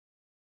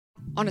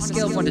On a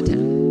scale of 1 to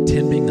 10.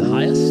 10 being the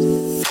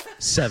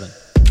highest? 7.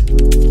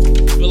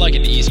 But like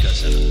an East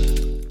Coast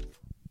 7.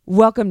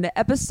 Welcome to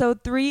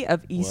episode 3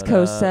 of East What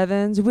Coast up?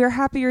 Sevens. We're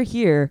happy you're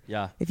here.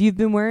 Yeah. If you've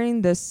been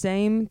wearing the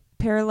same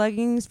pair of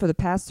leggings for the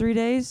past 3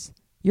 days,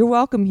 you're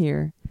welcome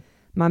here.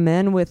 My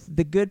men with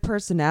the good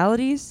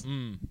personalities,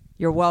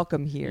 you're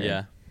welcome here.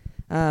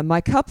 Yeah.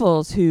 My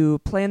couples who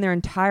plan their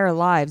entire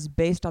lives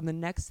based on the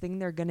next thing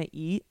they're going to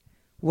eat,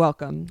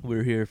 welcome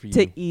We're here for you.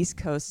 to East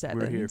Coast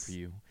Sevens. We're here for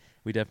you.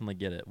 We definitely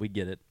get it. We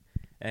get it.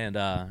 And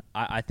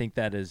I think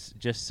that is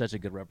just such a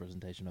good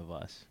representation of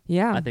us.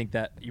 Yeah. I think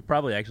that you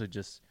probably actually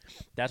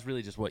that's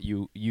really just what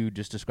you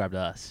just described to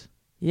us.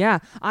 Yeah.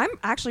 I'm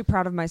actually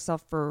proud of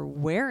myself for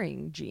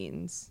wearing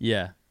jeans.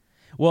 Yeah.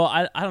 Well,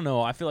 I don't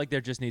know. I feel like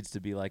there just needs to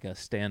be like a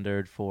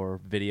standard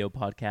for video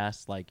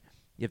podcasts. Like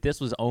if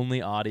this was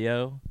only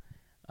audio,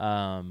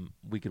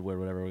 we could wear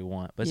whatever we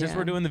want. But since Yeah.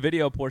 we're doing the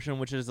video portion,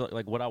 which is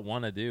like what I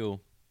want to do,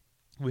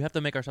 we have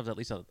to make ourselves at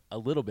least a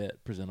little bit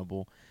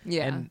presentable.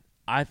 Yeah. And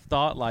I've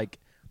thought like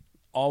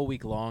all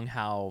week long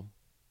how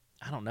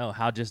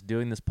just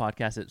doing this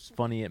podcast, it's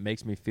funny. It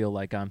makes me feel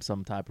like I'm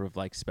some type of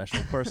like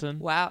special person.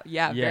 Wow.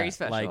 Yeah, very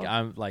special. Like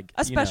I'm like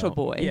A special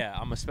boy. Yeah,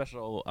 I'm a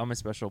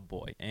special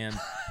boy. And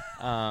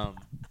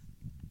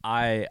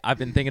I've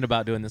been thinking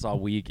about doing this all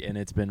week, and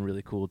it's been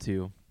really cool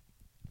to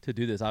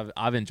do this.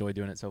 I've enjoyed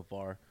doing it so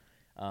far.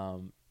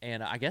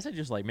 And I guess it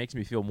just like makes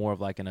me feel more of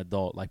like an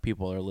adult, like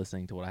people are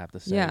listening to what I have to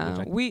say.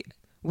 Yeah,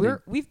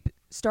 we've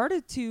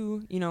started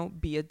to,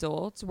 be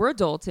adults. We're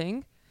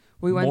adulting.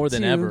 We went more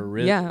than ever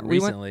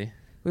recently.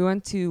 We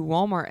went to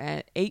Walmart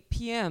at 8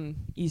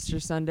 p.m. Easter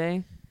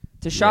Sunday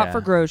to shop Yeah. for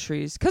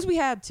groceries because we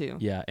had to.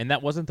 Yeah, and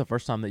that wasn't the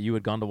first time that you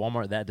had gone to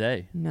Walmart that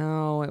day.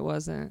 No, it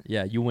wasn't.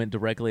 Yeah, you went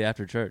directly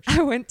after church.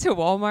 I went to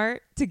Walmart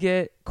to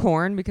get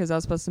corn because I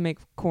was supposed to make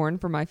corn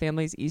for my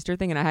family's Easter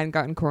thing, and I hadn't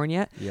gotten corn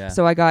yet. Yeah.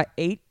 So I got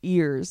 8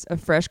 ears of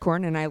fresh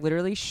corn, and I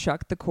literally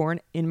shucked the corn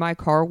in my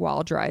car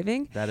while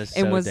driving. That is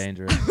and so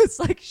dangerous. I was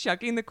like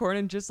shucking the corn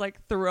and just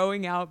like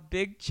throwing out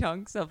big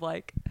chunks of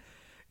like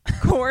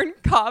corn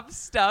cob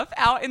stuff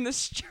out in the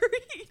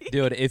street.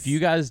 Dude, if you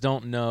guys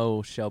don't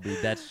know Shelby,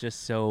 that's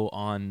just so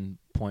on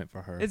point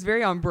for her. It's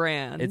very on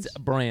brand. It's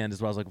brand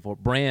is what I was looking for.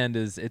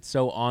 It's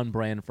so on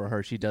brand for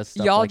her. She does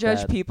stuff Y'all like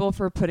judge that. people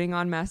for putting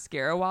on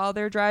mascara while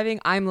they're driving.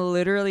 I'm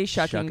literally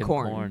shucking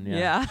corn.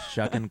 Yeah.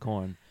 Shucking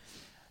corn.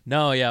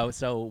 No, yeah.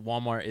 So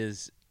Walmart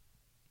is,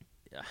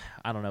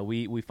 I don't know.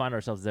 We find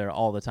ourselves there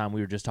all the time.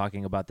 We were just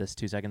talking about this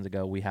 2 seconds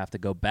ago. We have to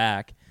go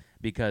back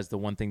because the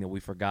one thing that we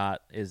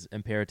forgot is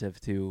imperative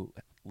to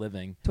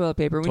living. Toilet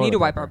paper. We Toilet need to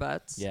wipe paper. our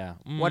butts. Yeah.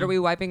 What are we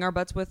wiping our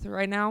butts with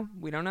right now?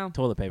 We don't know.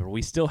 Toilet paper.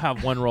 We still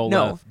have one roll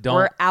No, left.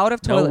 we're out of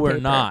toilet No, we're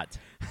paper. not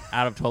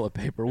out of toilet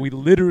paper. We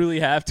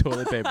literally have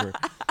toilet paper.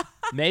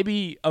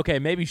 Maybe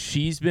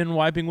she's been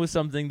wiping with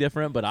something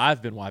different, but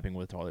I've been wiping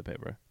with toilet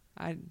paper.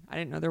 I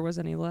didn't know there was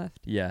any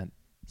left. Yeah.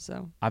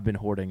 So, I've been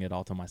hoarding it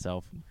all to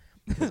myself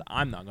because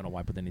I'm not going to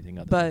wipe with anything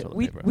other than but toilet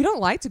we paper. don't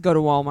like to go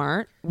to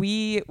Walmart.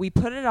 We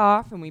put it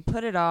off and we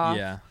put it off.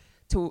 Yeah.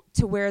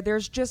 To where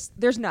there's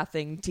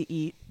nothing to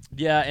eat.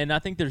 Yeah, and I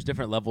think there's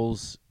different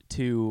levels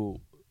to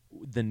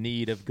the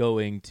need of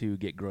going to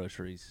get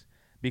groceries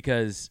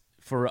because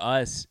for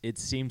us, it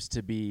seems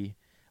to be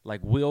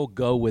like we'll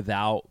go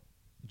without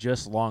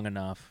just long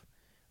enough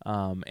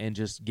and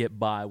just get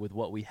by with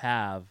what we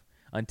have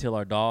until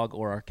our dog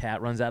or our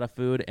cat runs out of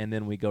food, and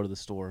then we go to the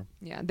store.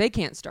 Yeah, they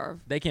can't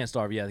starve. They can't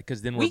starve, yeah,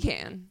 because then We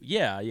can.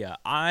 Yeah.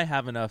 I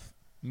have enough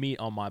meat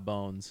on my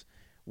bones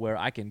where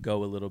I can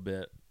go a little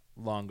bit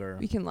longer.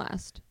 We can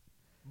last.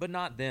 But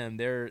not them.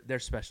 They're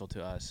special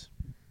to us.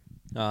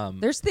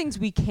 There's things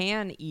we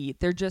can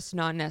eat. They're just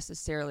not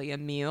necessarily a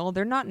meal.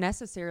 They're not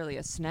necessarily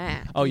a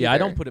snack. Oh yeah, I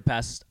either. don't put it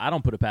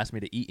past me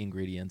to eat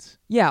ingredients.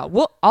 Yeah,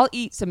 I'll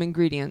eat some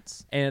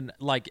ingredients. And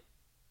like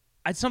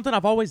it's something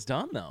I've always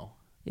done though.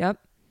 Yep.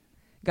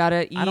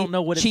 Gotta eat I don't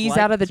know what it's cheese like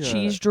out of the to-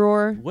 cheese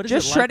drawer. What is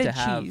just it like shredded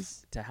to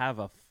cheese. have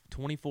a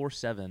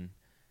 24/7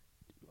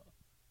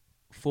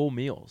 full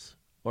meals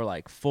or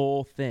like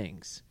full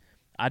things?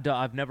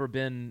 I've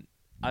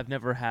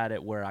never had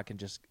it where I can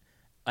just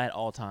at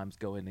all times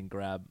go in and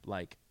grab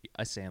like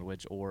a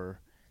sandwich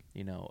or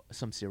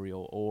some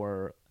cereal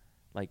or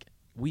like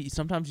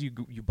sometimes you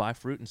buy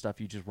fruit and stuff,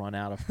 you just run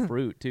out of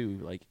fruit too,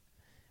 like.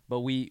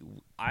 But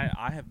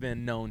I have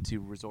been known to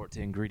resort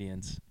to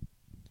ingredients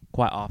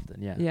quite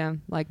often. Yeah. Yeah,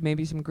 like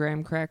maybe some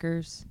graham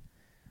crackers.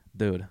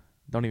 Dude,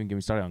 don't even get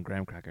me started on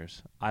graham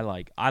crackers.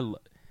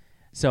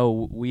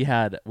 So we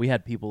had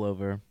people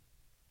over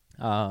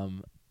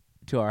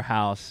to our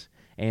house,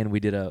 and we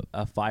did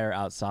a fire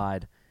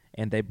outside,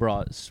 and they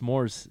brought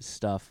s'mores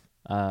stuff.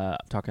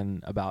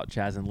 Talking about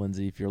Chaz and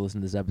Lindsay, if you're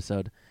listening to this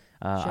episode,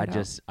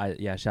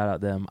 shout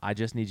out them. I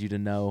just need you to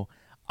know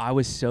I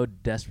was so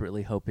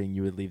desperately hoping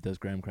you would leave those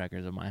graham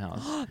crackers at my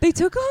house. They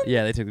took them?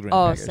 Yeah, they took the graham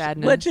Oh, crackers.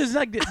 sadness. Which is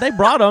like, they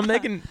brought them. They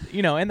can,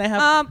 and they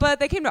have. But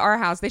they came to our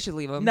house. They should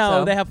leave them. No,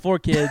 so. they have 4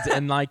 kids,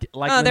 and like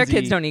Oh, their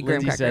kids don't eat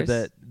graham Lindsay said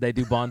crackers. that they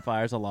do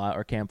bonfires a lot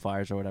or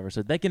campfires or whatever,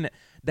 so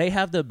they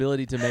have the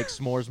ability to make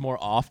s'mores more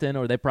often,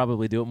 or they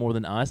probably do it more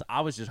than us. I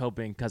was just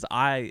hoping because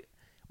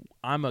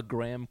I'm a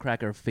graham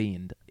cracker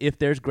fiend. If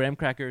there's graham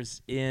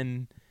crackers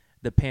in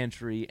the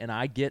pantry and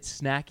I get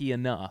snacky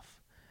enough,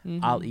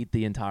 I'll eat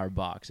the entire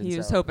box. And He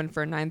was hoping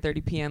for a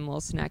 9:30 p.m.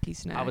 little snacky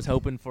snack. I was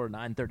hoping for a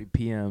 9:30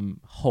 p.m.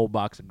 whole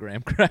box of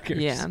graham crackers.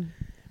 Yeah,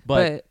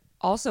 but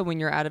also when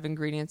you're out of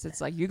ingredients, it's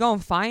like you're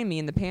gonna find me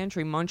in the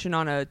pantry munching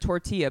on a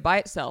tortilla by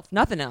itself,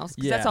 nothing else,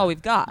 because that's all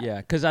we've got.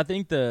 Yeah, because I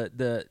think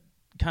the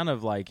kind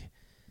of like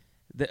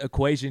the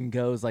equation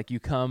goes like you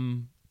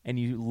come and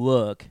you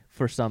look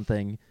for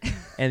something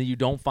and you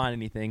don't find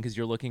anything because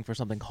you're looking for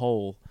something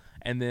whole.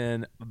 And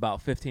then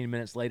about 15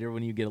 minutes later,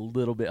 when you get a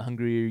little bit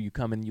hungrier, you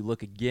come and you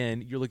look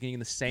again. You're looking in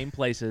the same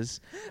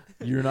places.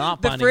 You're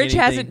not finding fridge anything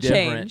hasn't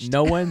different. changed.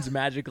 No one's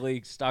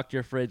magically stocked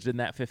your fridge in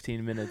that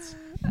 15 minutes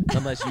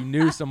unless you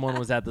knew someone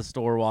was at the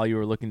store while you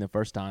were looking the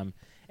first time.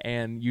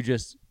 And you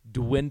just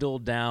dwindle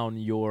down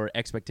your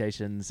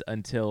expectations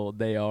until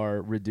they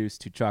are reduced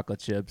to chocolate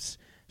chips,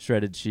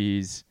 shredded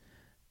cheese,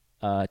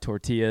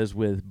 tortillas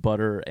with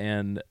butter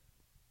and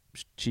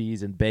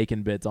cheese and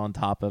bacon bits on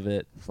top of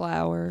it.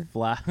 Flour.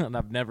 And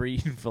I've never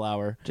eaten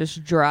flour.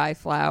 Just dry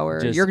flour.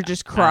 Just You're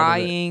just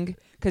crying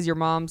because your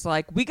mom's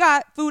like, we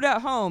got food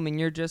at home, and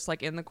you're just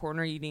like in the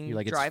corner eating You're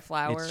like, dry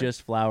flour. It's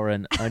just flour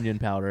and onion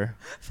powder.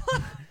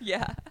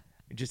 Yeah.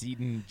 Just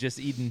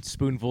eating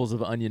spoonfuls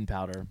of onion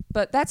powder.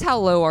 But that's how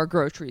low our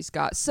groceries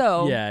got.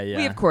 So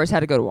we of course had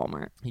to go to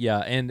Walmart. Yeah,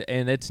 and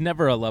it's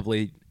never a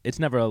lovely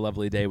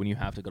day when you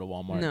have to go to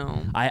Walmart.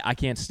 No. I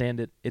can't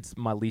stand it. It's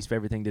my least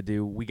favorite thing to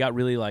do. We got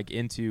really like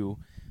into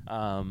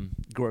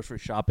grocery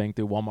shopping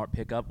through Walmart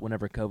pickup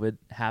whenever COVID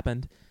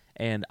happened,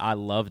 and I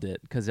loved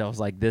it because I was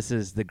like, this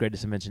is the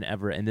greatest invention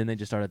ever. And then they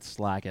just started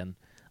slacking.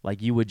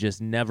 Like you would just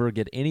never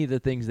get any of the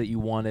things that you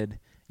wanted.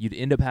 You'd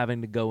end up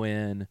having to go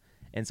in.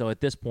 And so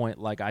at this point,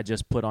 like I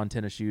just put on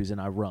tennis shoes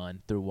and I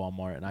run through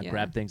Walmart and I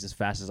grab things as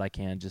fast as I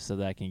can just so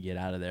that I can get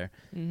out of there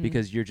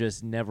because you're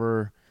just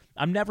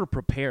I'm never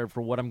prepared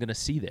for what I'm going to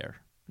see there.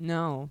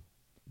 No.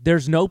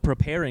 There's no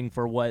preparing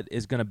for what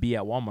is going to be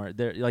at Walmart.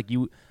 There, like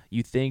you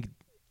think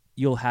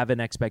you'll have an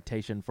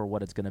expectation for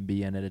what it's going to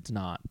be in it. It's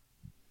not.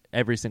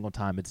 Every single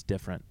time it's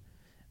different.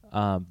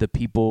 The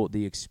people,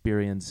 the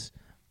experience,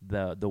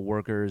 the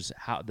workers,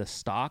 how the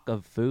stock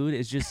of food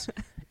is just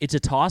it's a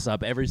toss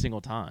up every single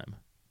time.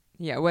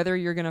 Yeah, whether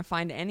you're going to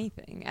find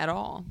anything at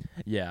all.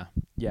 Yeah.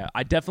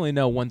 I definitely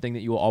know one thing that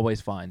you will always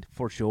find,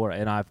 for sure,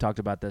 and I've talked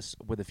about this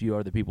with a few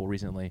other people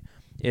recently,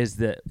 is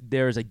that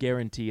there's a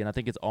guarantee, and I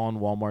think it's on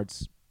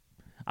Walmart's,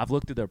 I've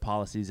looked through their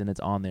policies, and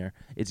it's on there.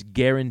 It's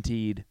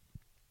guaranteed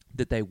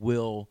that they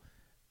will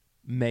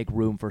make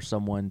room for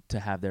someone to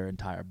have their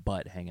entire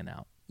butt hanging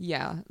out.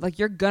 Yeah, like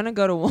you're going to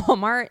go to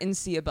Walmart and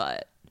see a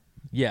butt.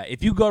 Yeah,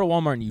 if you go to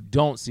Walmart and you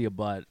don't see a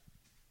butt,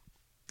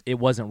 it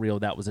wasn't real.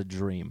 That was a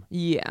dream.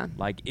 Yeah.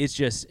 Like it's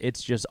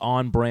just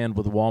on brand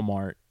with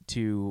Walmart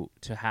to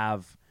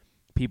have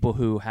people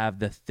who have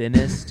the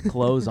thinnest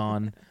clothes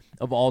on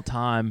of all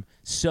time,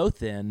 so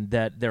thin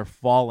that they're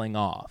falling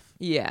off.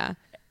 Yeah.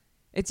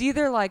 It's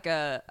either like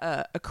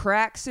a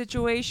crack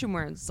situation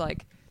where it's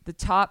like the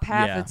top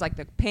half, it's like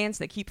the pants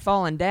that keep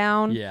falling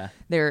down. Yeah.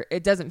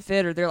 It doesn't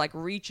fit, or they're like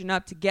reaching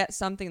up to get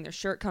something, their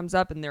shirt comes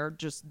up and they're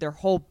just their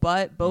whole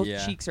butt, both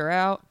cheeks are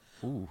out.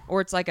 Ooh. Or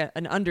it's like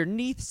an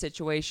underneath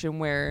situation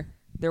where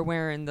they're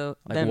wearing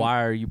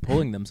why are you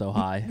pulling them so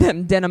high?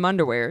 them denim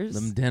underwears.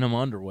 Them denim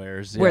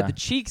underwears. Where the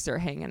cheeks are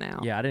hanging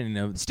out. Yeah, I didn't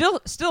know.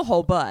 Still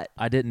whole butt.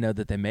 I didn't know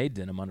that they made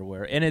denim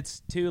underwear. And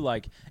it's too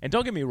like, and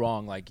don't get me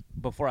wrong, like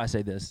before I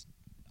say this,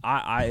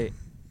 I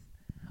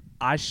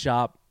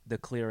shop the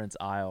clearance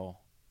aisle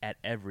at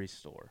every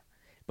store.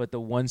 But the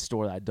one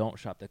store that I don't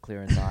shop the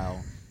clearance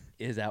aisle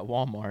is at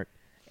Walmart.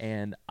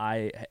 And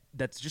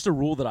that's just a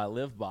rule that I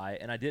live by,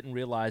 and I didn't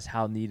realize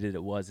how needed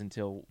it was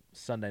until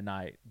Sunday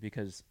night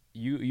because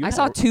I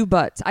saw two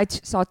butts. I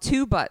saw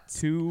two butts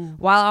Two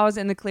while I was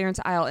in the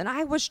clearance aisle, and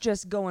I was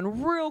just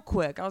going real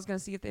quick. I was going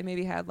to see if they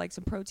maybe had like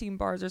some protein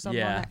bars or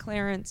something on that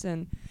clearance,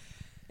 and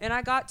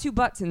I got two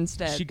butts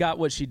instead. She got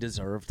what she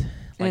deserved.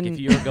 Like if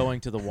you were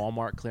going to the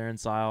Walmart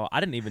clearance aisle,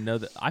 I didn't even know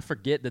that. I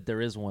forget that there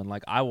is one.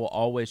 Like I will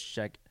always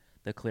check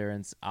the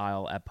clearance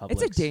aisle at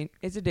Publix.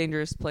 It's a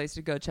dangerous place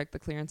to go check the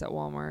clearance at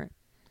Walmart.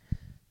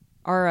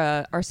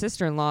 Our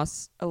sister-in-law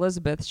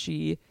Elizabeth,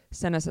 she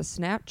sent us a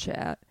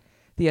Snapchat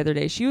the other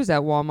day. She was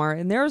at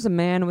Walmart and there was a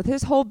man with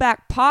his whole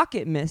back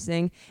pocket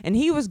missing, and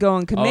he was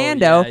going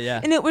commando.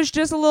 And it was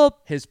just a little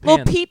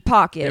peep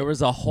pocket. There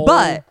was a hole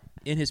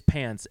in his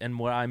pants, and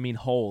what I mean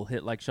hole,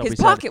 like Shelby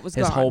said,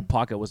 his whole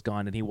pocket was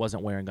gone, and he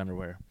wasn't wearing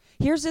underwear.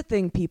 Here's the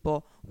thing,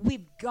 people.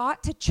 We've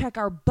got to check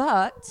our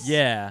butts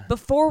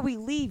before we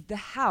leave the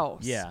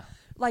house. Yeah.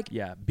 Like,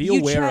 Yeah, be you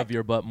aware check- of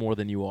your butt more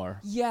than you are.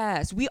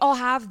 Yes, we all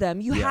have them.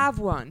 You Yeah. have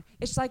one.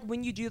 It's like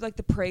when you do like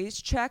the praise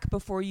check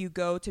before you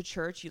go to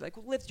church, you like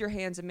lift your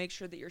hands and make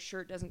sure that your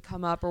shirt doesn't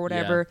come up or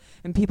whatever,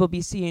 and people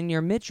be seeing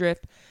your midriff.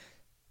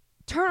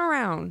 Turn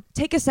around,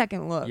 take a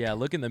second look. Yeah,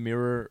 look in the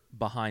mirror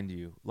behind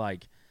you.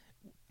 Like,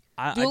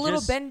 Do a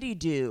little bendy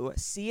do.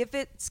 See if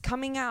it's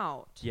coming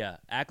out. Yeah,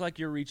 act like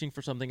you're reaching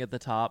for something at the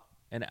top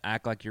and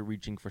act like you're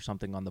reaching for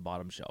something on the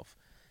bottom shelf.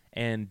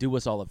 And do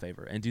us all a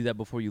favor and do that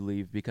before you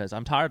leave, because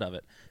I'm tired of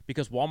it.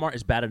 Because Walmart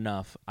is bad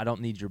enough. I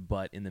don't need your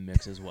butt in the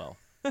mix as well.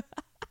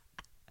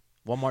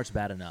 Walmart's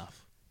bad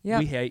enough. Yeah.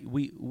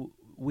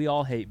 We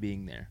all hate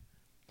being there.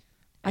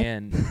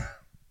 And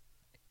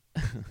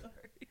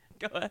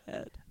Go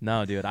ahead.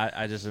 no, dude,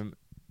 I just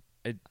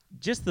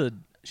the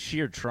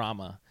sheer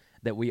trauma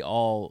that we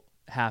all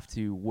have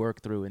to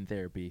work through in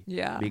therapy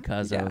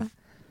because of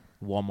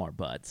Walmart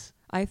butts.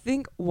 I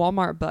think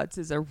Walmart butts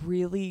is a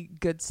really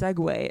good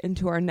segue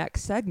into our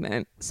next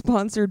segment,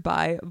 sponsored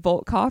by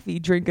Volt Coffee.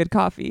 Drink good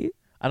coffee.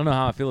 I don't know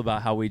how I feel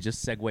about how we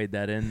just segued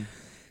that in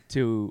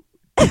to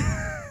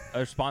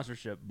a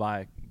sponsorship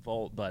by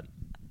Volt, but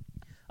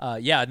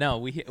we had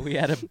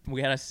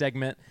a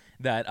segment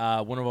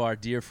that one of our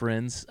dear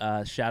friends,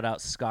 shout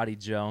out Scotty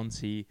Jones,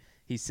 he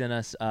sent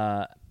us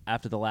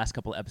after the last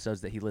couple of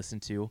episodes that he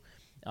listened to,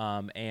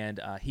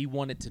 and he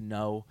wanted to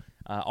know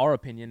our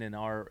opinion and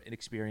our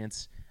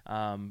experience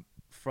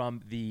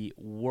from the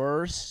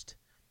worst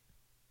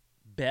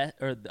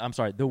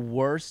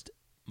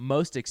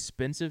most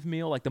expensive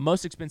meal, like the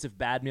most expensive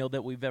bad meal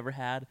that we've ever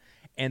had,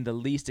 and the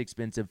least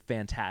expensive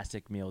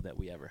fantastic meal that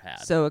we ever had.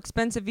 So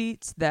expensive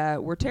eats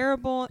that were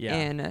terrible, Yeah.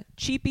 and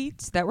cheap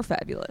eats that were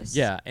fabulous.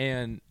 Yeah,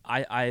 and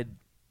I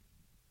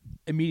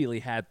immediately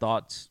had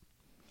thoughts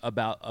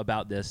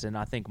about this, and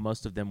I think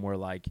most of them were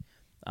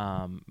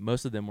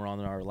on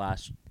our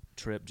last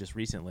trip just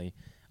recently.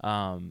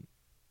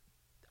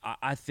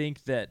 I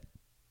think that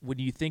when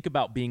you think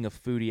about being a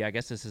foodie, I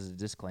guess this is a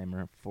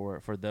disclaimer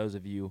for those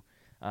of you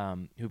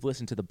who've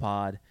listened to the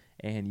pod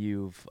and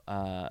you've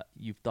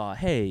thought,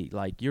 hey,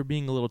 like, you're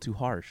being a little too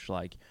harsh.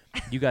 Like,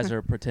 you guys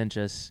are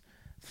pretentious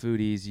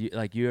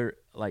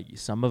foodies.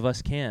 Some of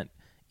us can't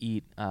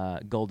eat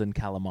golden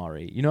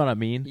calamari. You know what I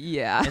mean?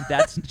 Yeah. And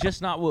that's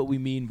just not what we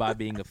mean by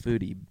being a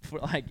foodie.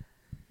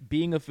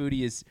 Being a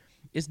foodie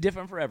is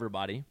different for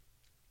everybody.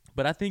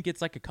 But I think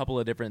it's like a couple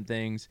of different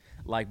things,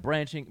 like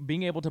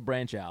being able to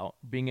branch out,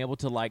 being able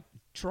to like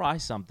try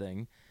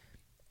something,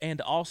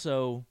 and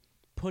also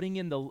putting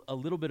in a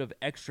little bit of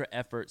extra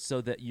effort so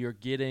that you're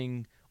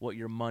getting what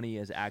your money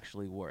is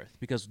actually worth.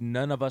 Because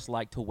none of us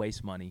like to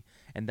waste money,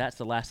 and that's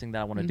the last thing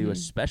that I want to do,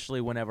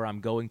 especially whenever I'm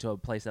going to a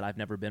place that I've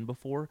never been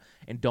before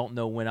and don't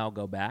know when I'll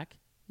go back.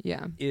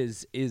 Yeah.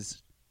 Is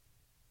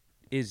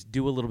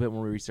do a little bit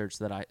more research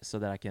so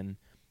that I can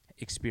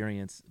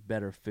experience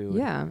better food.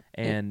 Yeah.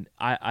 And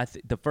I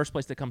the first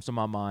place that comes to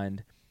my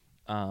mind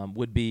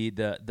would be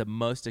the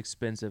most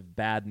expensive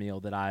bad meal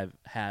that I've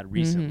had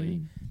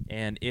recently.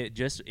 And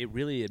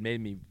it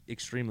made me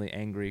extremely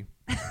angry.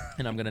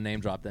 And I'm going to name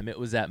drop them. It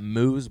was at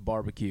Moo's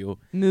Barbecue.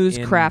 Moo's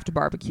Craft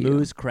Barbecue.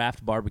 Moo's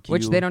Craft Barbecue.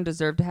 Which they don't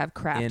deserve to have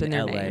craft in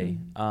their LA.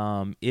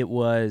 name. It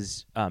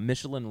was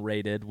Michelin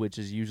rated, which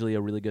is usually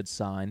a really good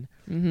sign.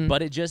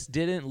 But it just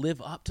didn't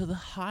live up to the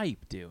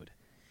hype, dude.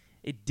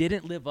 It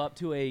didn't live up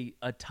to a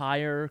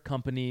tire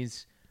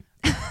company's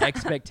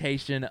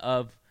expectation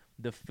of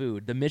the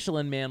food. The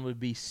Michelin man would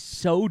be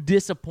so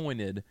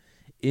disappointed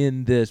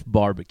in this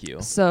barbecue.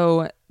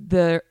 So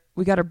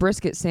we got a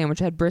brisket sandwich,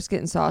 had brisket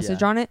and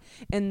sausage on it,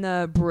 and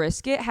the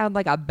brisket had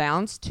like a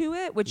bounce to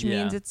it, which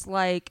means it's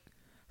like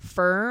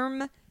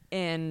firm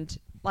and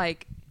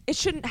like it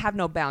shouldn't have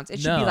no bounce. It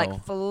should be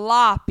like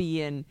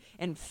floppy and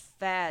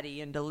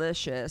fatty and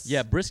delicious.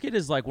 Yeah, brisket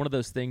is like one of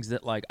those things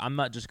that like I'm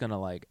not just gonna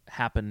like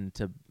happen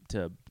to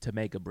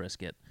make a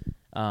brisket.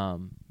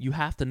 You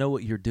have to know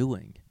what you're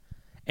doing.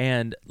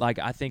 And like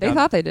I think they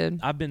thought they did.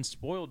 I've been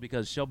spoiled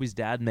because Shelby's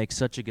dad makes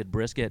such a good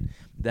brisket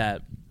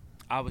that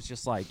I was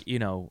just like,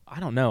 I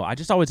don't know. I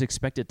just always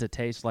expect it to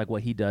taste like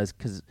what he does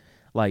because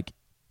like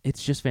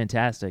it's just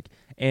fantastic.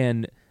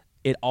 And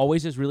it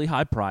always is really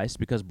high priced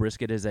because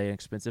brisket is an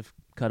expensive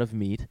cut of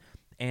meat.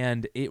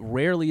 And it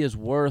rarely is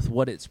worth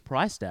what it's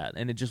priced at.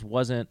 And it just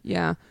wasn't.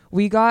 Yeah.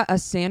 We got a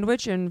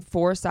sandwich and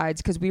 4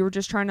 sides because we were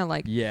just trying to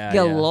like get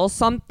a little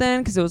something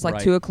because it was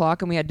like 2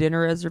 o'clock and we had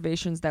dinner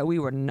reservations that we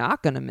were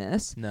not going to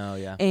miss. No,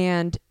 yeah.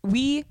 And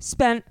we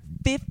spent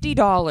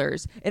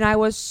 $50 and I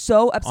was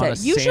so upset. On a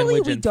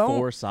sandwich and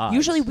 4 sides.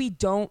 Usually we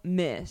don't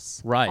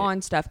miss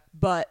on stuff,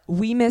 but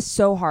we missed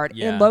so hard.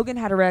 Yeah. And Logan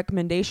had a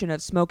recommendation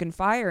of Smoke and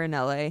Fire in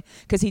LA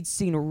because he'd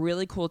seen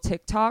really cool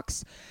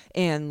TikToks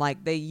and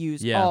like they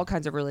use all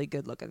kinds of really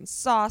good looking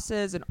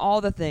sauces and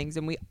all the things,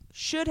 and we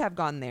should have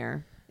gone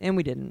there and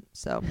we didn't.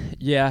 So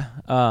you had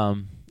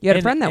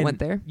a friend that went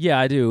there. Yeah,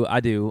 I do.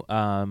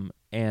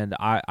 And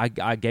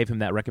I gave him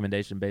that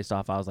recommendation based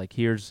off. I was like,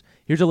 here's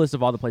a list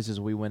of all the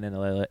places we went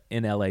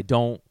in LA.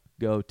 Don't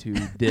go to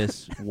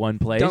this one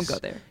place. Don't go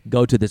there.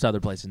 Go to this other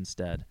place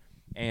instead.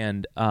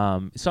 And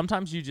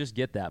sometimes you just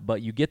get that,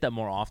 but you get that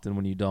more often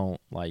when you don't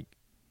like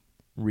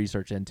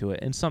research into it,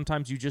 and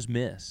sometimes you just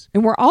miss.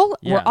 And we're all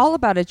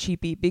about a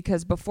cheap eat,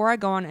 because before I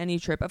go on any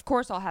trip, of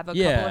course I'll have a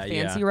couple of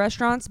fancy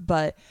restaurants,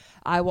 but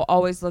I will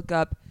always look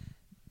up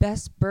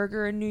best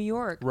burger in New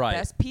York,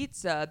 best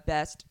pizza,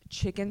 best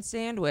chicken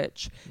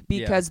sandwich,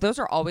 because those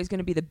are always going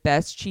to be the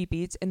best cheap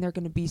eats, and they're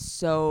going to be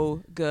so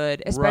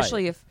good,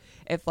 especially if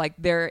like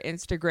their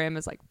Instagram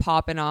is like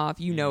popping off,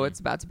 you know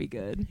it's about to be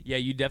good. Yeah,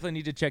 you definitely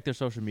need to check their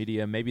social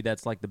media. Maybe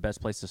that's like the best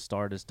place to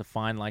start, is to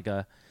find like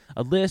a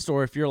list,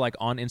 or if you're like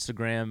on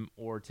Instagram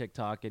or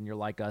TikTok and you're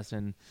like us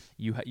and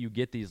you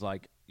get these,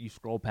 like, you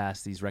scroll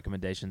past these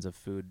recommendations of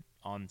food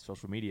on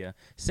social media,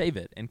 save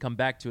it and come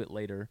back to it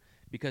later,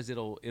 because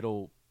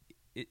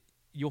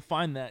you'll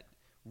find that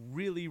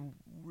really,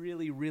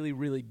 really, really,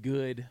 really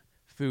good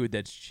food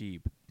that's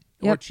cheap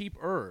or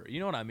cheaper. You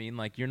know what I mean?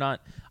 Like,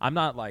 I'm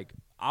not like,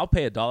 I'll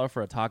pay $1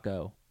 for a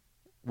taco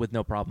with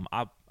no problem.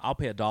 I'll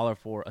pay $1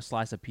 for a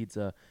slice of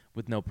pizza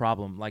with no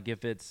problem. Like, if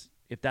that's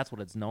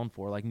what it's known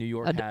for. Like, New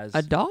York has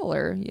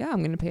 $1. Yeah, I'm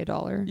going to pay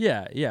 $1.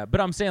 Yeah.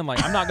 But I'm saying,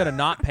 like, I'm not going to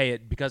not pay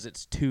it because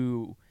it's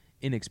too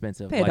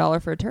inexpensive. Pay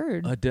 $1 for a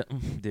turd.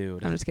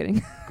 Dude. I'm just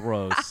kidding.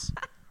 Gross.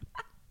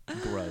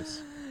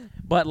 Gross.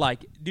 But,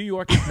 like, New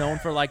York is known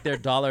for, like, their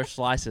dollar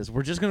slices.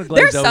 We're just going to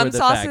glaze over the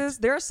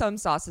fact. There are some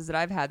sauces that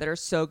I've had that are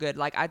so good.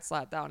 Like, I'd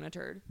slap that on a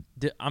turd.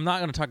 I'm not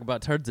going to talk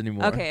about turds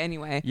anymore. Okay,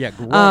 anyway. Yeah,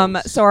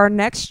 gross. So our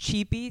next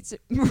cheap eats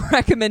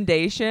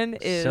recommendation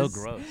is... So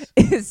gross.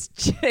 ...is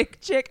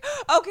Chick.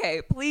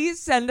 Okay,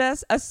 please send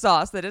us a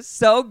sauce that is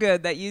so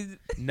good that you'd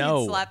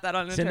slap that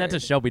on a turd. Send that to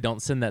Shelby.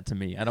 Don't send that to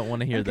me. I don't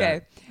want to hear that.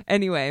 Okay.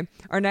 Anyway,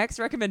 our next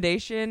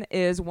recommendation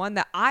is one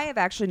that I have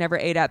actually never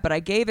ate at, but I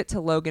gave it to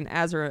Logan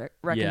as a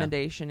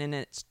recommendation, and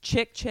it's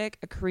Chick,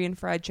 a Korean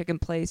fried chicken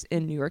place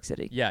in New York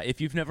City. Yeah,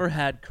 if you've never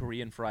had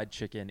Korean fried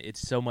chicken,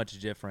 it's so much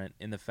different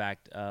in the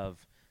fact of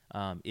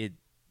it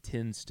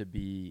tends to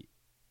be,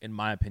 in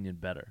my opinion,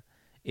 better.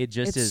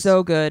 It's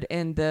so good,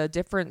 and the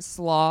different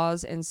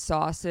slaws and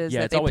sauces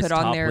that they put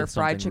on their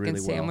fried chicken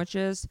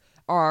sandwiches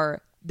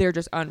they're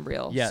just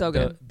unreal. Yeah, so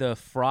good. The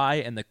fry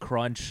and the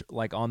crunch,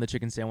 like, on the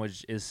chicken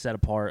sandwich is set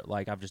apart.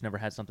 Like, I've just never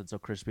had something so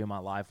crispy in my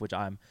life, which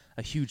I'm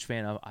a huge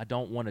fan of. I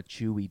don't want a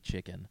chewy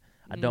chicken.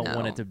 I don't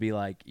want it to be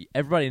like,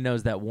 everybody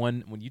knows that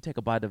when you take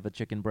a bite of a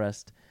chicken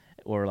breast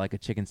or like a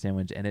chicken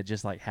sandwich and it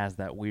just like has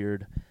that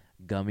weird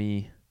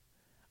gummy,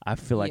 I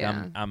feel like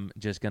I'm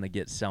just gonna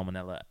get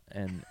salmonella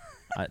and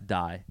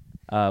die.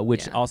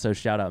 Which also,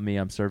 shout out me,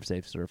 I'm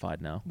ServSafe certified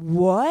now.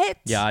 What?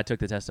 Yeah, I took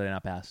the test today and I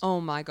passed.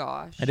 Oh my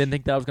gosh! I didn't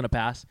think that I was gonna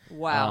pass.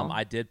 Wow.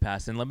 I did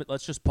pass, and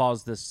let's just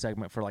pause this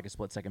segment for like a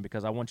split second,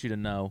 because I want you to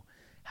know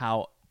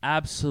how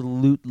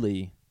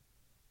absolutely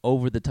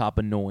over the top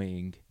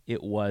annoying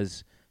it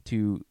was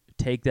to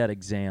take that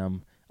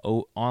exam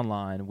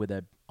online with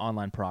an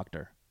online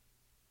proctor.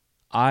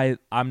 I'm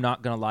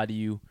not gonna lie to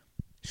you.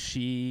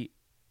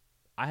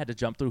 I had to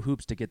jump through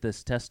hoops to get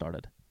this test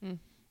started.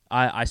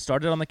 I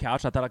started on the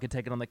couch. I thought I could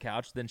take it on the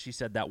couch. Then she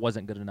said that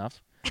wasn't good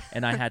enough,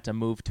 and I had to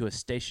move to a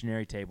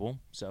stationary table.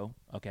 So,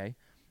 okay,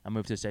 I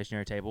moved to a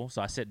stationary table.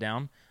 So I sit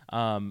down.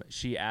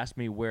 She asked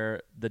me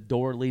where the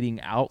door leading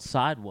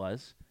outside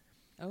was,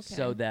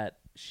 so that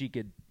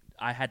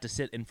I had to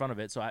sit in front of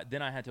it. So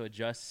then I had to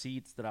adjust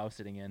seats that I was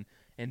sitting in,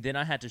 and then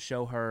I had to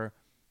show her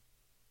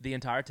the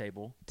entire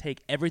table,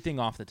 take everything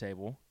off the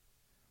table.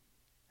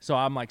 So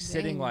I'm like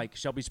sitting like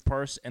Shelby's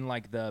purse and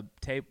like the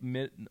tape.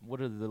 What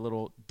are the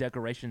little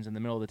decorations in the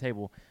middle of the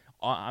table?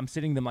 I'm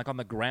sitting them like on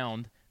the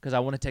ground because I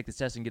want to take this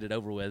test and get it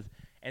over with.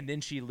 And then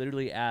she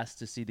literally asked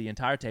to see the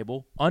entire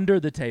table, under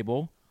the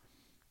table,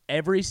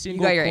 every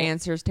single. You got your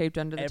answers taped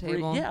under the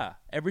table. Yeah,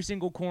 every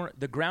single corner,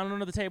 the ground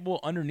under the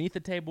table, underneath the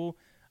table,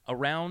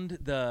 around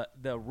the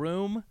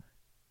room,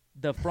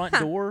 the front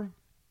door.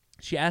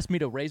 She asked me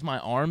to raise my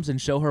arms and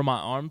show her my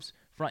arms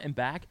front and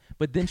back,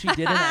 but then she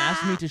didn't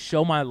ask me to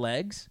show my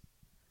legs.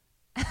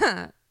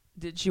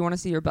 Did she want to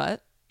see your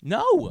butt?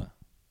 No.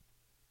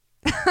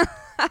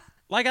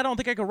 Like, I don't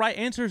think I could write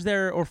answers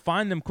there or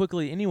find them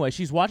quickly anyway.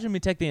 She's watching me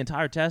take the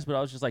entire test, but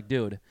I was just like,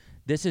 dude,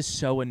 this is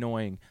so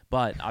annoying.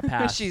 But I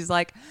passed. She's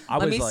like,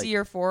 let me see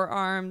your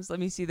forearms. Let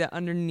me see the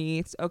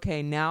underneath.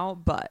 Okay, now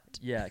butt.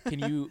 Yeah. Can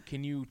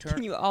you turn?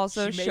 Can you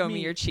also show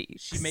me your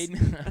cheeks? She made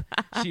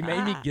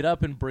me get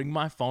up and bring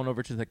my phone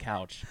over to the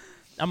couch.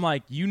 I'm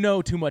like, you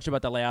know too much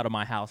about the layout of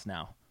my house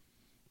now.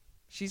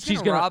 She's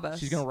gonna rob us.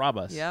 She's gonna rob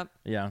us. Yep.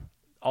 Yeah.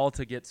 All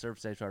to get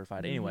ServSafe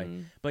certified.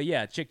 Anyway, but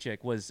yeah,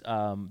 Chick was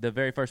the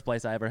very first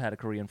place I ever had a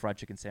Korean fried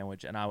chicken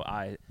sandwich, and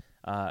I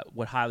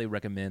would highly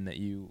recommend that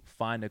you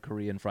find a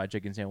Korean fried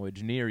chicken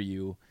sandwich near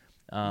you.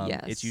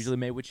 Yes. It's usually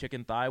made with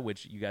chicken thigh,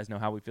 which you guys know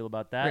how we feel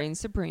about that. Reigns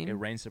supreme. It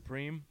reigns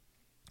supreme.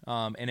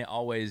 And it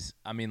always,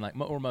 I mean, like,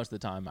 or most of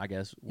the time, I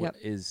guess,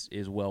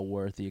 is well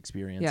worth the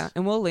experience. Yeah,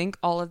 and we'll link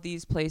all of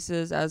these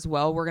places as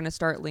well. We're going to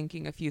start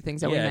linking a few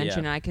things that we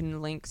mentioned. And I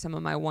can link some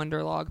of my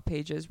Wonderlog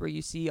pages where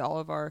you see all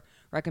of our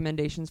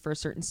recommendations for a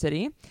certain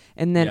city.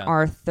 And then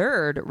our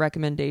third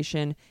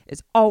recommendation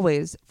is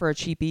always, for a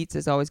cheap eats,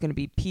 is always going to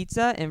be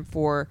pizza. And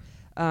for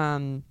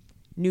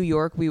New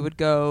York, we would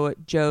go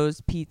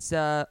Joe's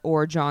Pizza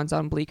or John's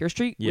on Bleecker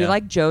Street. Yeah. We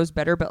like Joe's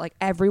better, but like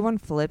everyone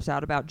flips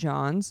out about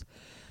John's.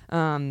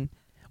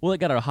 Well, it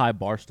got a high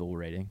Barstool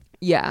rating.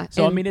 Yeah.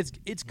 So, I mean,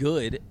 it's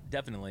good,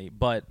 definitely,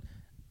 but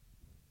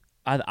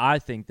I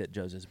think that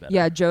Joe's is better.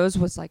 Yeah, Joe's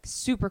was like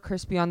super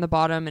crispy on the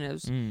bottom, and it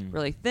was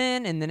really Mm.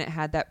 thin, and then it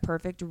had that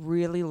perfect,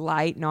 really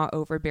light, not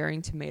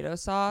overbearing tomato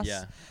sauce.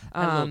 Yeah.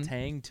 Had a little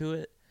tang to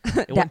it. It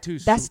that, wasn't too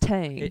that's sweet.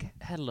 tang. It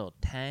had a little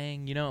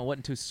tang, you know. It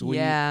wasn't too sweet.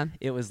 Yeah.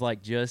 It was like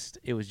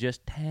it was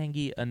just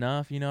tangy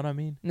enough. You know what I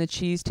mean? And the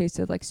cheese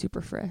tasted like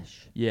super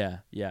fresh. Yeah,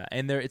 yeah.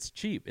 And it's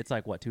cheap. It's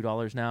like what,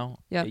 $2 now?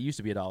 Yep. It used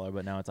to be $1,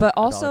 but now it's But like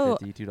also,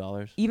 $1.50,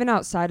 $2. Even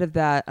outside of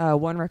that,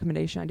 one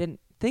recommendation I didn't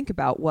think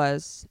about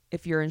was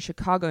if you're in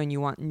Chicago and you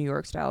want New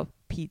York style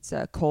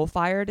pizza, coal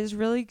fired is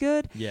really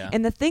good. Yeah.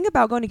 And the thing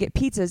about going to get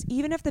pizzas,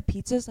 even if the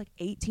pizza is like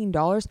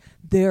 $18,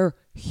 they're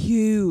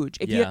huge.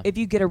 If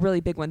you get a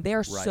really big one, they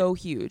are so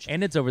huge.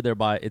 And it's over there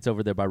by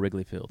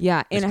Wrigley Field.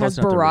 Yeah, and It's it close has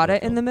enough to burrata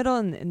Wrigley in the Field. middle,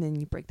 and then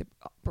you break the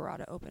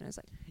burrata open. It's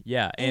like,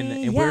 Yeah,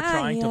 and yeah, we're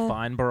trying yeah. to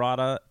find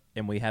burrata,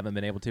 and we haven't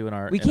been able to in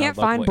our we in our can't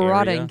find local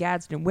burrata area. in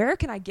Gadsden. Where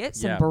can I get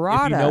some Yeah.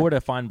 burrata? If you know where to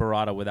find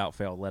burrata without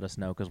fail, let us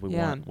know because we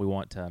Yeah.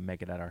 want to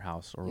make it at our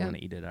house or we Yeah. want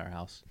to eat it at our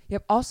house.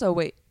 Yep. Also,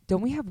 wait,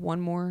 don't we have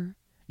one more?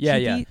 Yeah,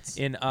 cheap yeah. eats?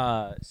 In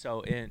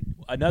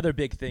another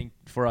big thing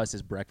for us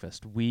is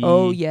breakfast.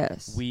 Oh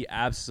yes. We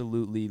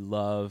absolutely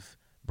love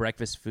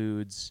breakfast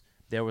foods.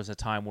 There was a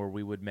time where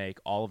we would make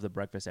all of the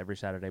breakfast every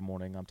Saturday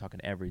morning. I'm talking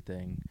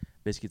everything: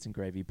 biscuits and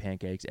gravy,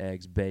 pancakes,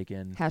 eggs,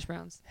 bacon, hash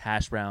browns.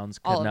 hash browns,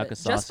 All of Canucka it.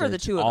 sausage, Just for the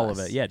two of all us.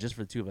 of it. Yeah, just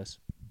for the two of us.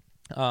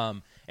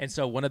 And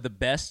so one of the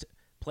best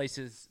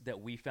places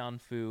that we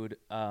found food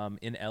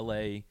in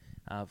LA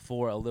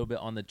for a little bit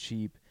on the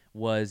cheap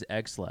was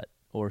Eggslut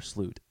or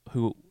Sloot.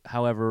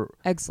 However,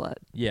 Eggslut.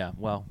 yeah,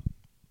 well,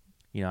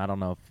 I don't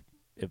know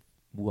if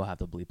we'll have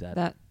to bleep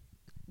that.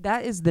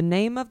 That is the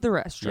name of the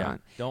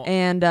restaurant. Yeah, don't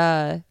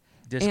And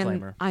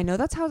disclaimer. And I know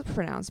that's how it's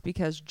pronounced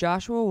because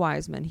Joshua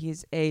Wiseman,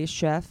 he's a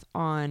chef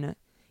on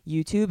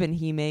YouTube, and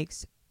he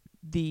makes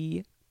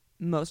the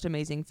most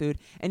amazing food.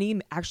 And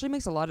he actually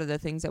makes a lot of the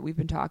things that we've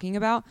been talking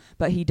about,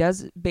 but he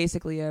does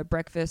basically a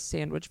breakfast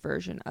sandwich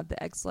version of the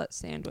Eggslut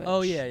sandwich.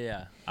 Oh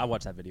yeah. I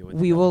watched that video with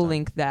We you. will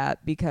link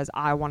that because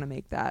I want to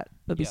make that.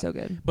 It'll be Yeah. so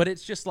good. But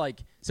it's just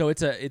like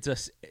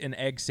it's an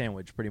egg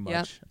sandwich pretty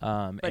much.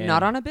 But and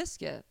not on a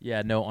biscuit.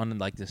 Yeah, no, on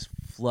like this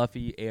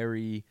fluffy,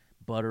 airy,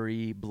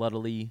 buttery,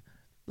 bloodily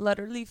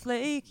Literally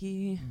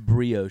flaky.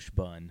 brioche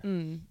bun.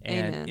 And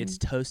And it's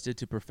toasted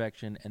to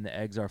perfection, and the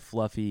eggs are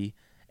fluffy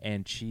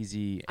and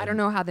cheesy. I don't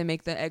know how they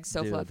make the eggs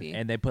so dude, fluffy.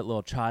 And they put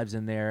little chives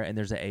in there, and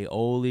there's an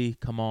aioli.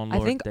 Come on,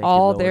 Lord. I think Thank you,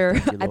 all Lord. their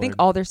Thank you, I think Lord.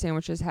 all their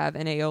sandwiches have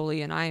an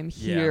aioli, and I am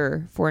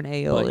here for an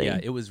aioli. But yeah,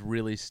 it was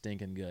really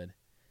stinking good.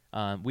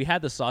 We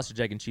had the sausage,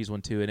 egg, and cheese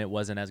one too, and it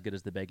wasn't as good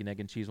as the bacon, egg,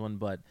 and cheese one,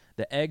 but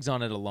the eggs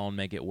on it alone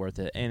make it worth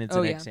it. And it's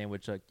an egg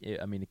sandwich. Like,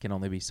 it can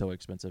only be so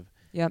expensive.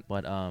 Yep.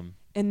 But And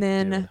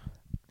then dude.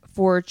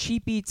 for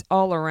cheap eats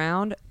all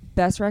around,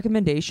 best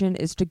recommendation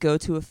is to go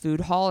to a food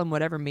hall in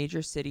whatever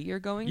major city you're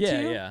going to.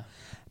 yeah.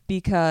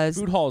 Because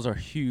Food halls are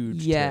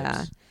huge. Yeah.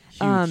 Tips.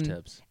 Huge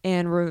tips.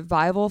 And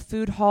Revival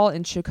Food Hall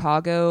in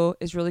Chicago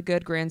is really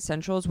good. Grand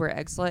Central is where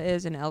Eggslut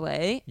is in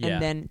LA. Yeah.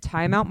 And then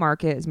Time Out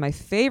Market is my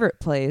favorite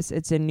place.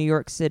 It's in New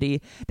York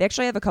City. They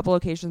actually have a couple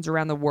locations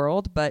around the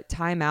world, but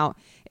Time Out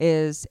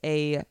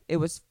it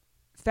was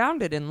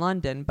founded in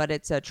London, but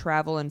it's a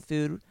travel and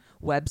food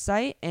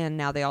website, and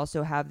now they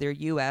also have their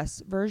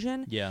US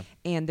version. Yeah.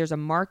 And there's a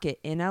market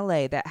in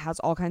LA that has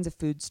all kinds of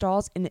food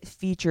stalls, and it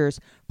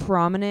features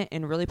prominent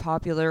and really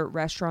popular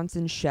restaurants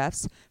and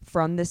chefs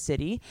from the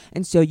city.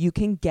 And so you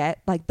can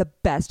get like the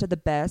best of the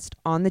best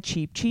on the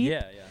cheap.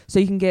 Yeah. So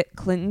you can get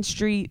Clinton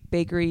Street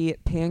Bakery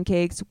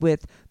pancakes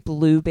with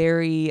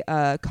blueberry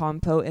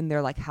compote in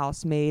their like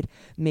house-made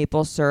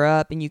maple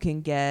syrup, and you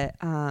can get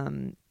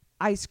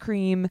ice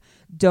cream,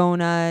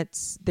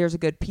 donuts. There's a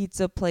good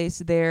pizza place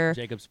there.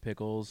 Jacob's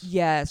Pickles.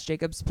 Yes,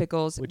 Jacob's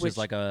Pickles, Which is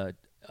like a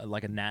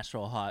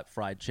Nashville hot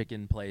fried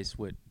chicken place.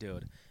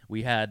 Dude,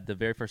 we had the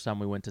very first time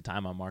we went to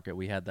Time Out Market,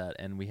 we had that,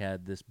 and we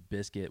had this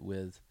biscuit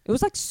with it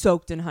was like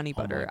soaked in honey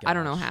Oh my butter. I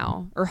don't know gosh.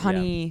 how, or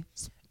honey,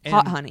 And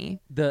hot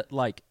honey.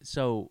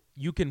 So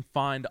you can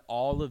find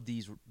all of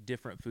these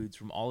different foods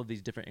from all of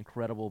these different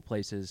incredible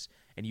places,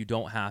 and you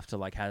don't have to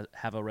like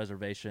have a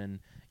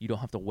reservation. You don't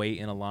have to wait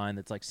in a line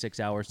that's like 6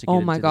 hours to get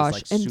Oh my into gosh!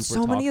 this, like, And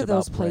super so many talked of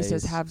those about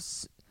places place. have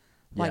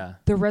like Yeah.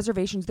 the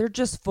reservations. They're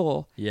just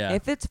full. Yeah.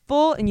 If it's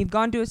full and you've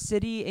gone to a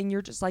city and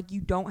you're just like you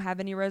don't have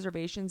any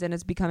reservations and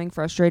it's becoming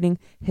frustrating,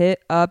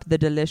 hit up the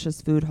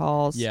delicious food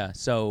halls. Yeah.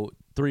 So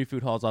 3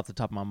 food halls off the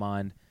top of my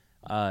mind: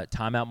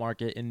 Time Out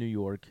Market in New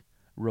York,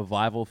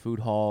 Revival Food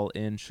Hall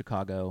in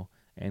Chicago,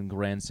 and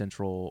Grand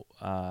Central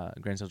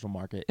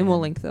Market. And we'll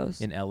link those.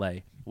 in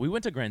LA. We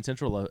went to Grand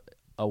Central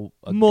a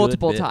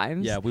multiple good bit.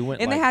 times. Yeah, we went,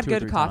 and like, they had 2 or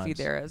good 3 coffee times.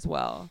 there as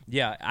well.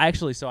 Yeah,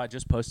 so I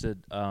just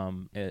posted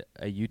a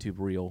YouTube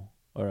reel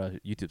or a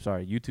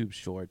YouTube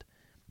short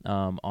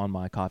on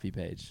my coffee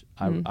page.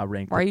 I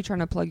ranked. Why are you trying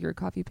to plug your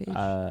coffee page?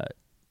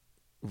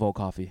 Volt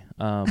Coffee.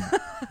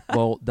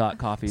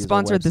 Volt.coffee is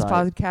Sponsored. This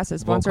our website. podcast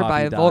is sponsored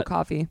by Volt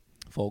Coffee.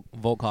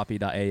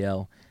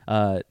 Voltcoffee.al.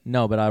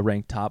 No, but I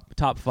ranked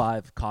top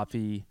 5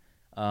 coffee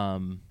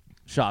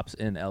shops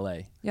in LA.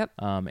 Yep.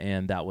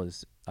 And that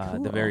was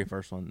Cool. the very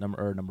first one.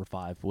 Number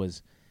 5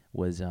 was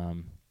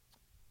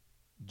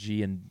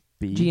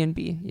G&B.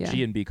 G&B. Yeah.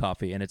 G&B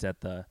Coffee, and it's at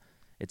the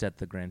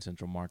Grand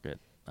Central Market.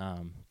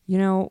 You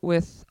know,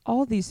 with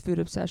all these food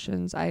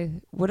obsessions,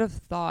 I would have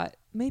thought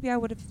maybe I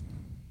would have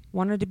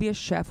wanted to be a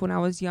chef when I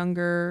was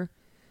younger,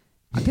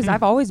 because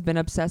I've always been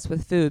obsessed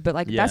with food, but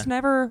like that's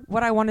never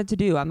what I wanted to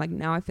do. I'm like,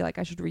 now I feel like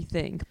I should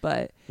rethink.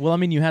 But well, I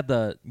mean, you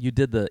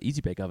did the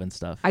Easy Bake Oven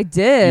stuff. I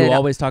did. You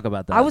always talk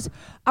about that.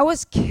 I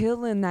was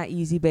killing that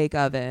Easy Bake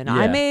Oven. Yeah.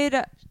 I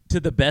made to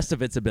the best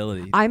of its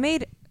ability. I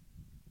made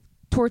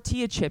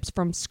tortilla chips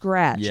from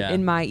scratch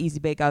in my Easy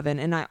Bake Oven,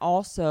 and I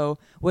also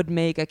would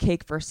make a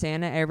cake for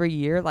Santa every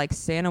year. Like,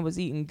 Santa was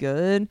eating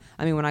good.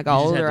 I mean, when I got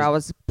older, I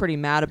was pretty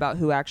mad about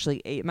who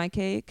actually ate my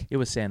cake. It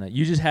was Santa.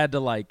 You just had to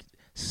like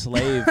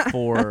slave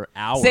for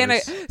hours.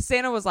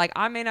 Santa was like,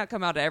 I may not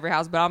come out to every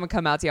house, but I'm gonna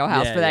come out to your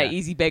house for that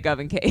Easy Bake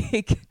Oven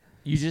cake.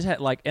 You just had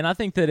and I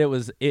think that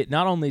it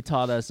not only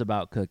taught us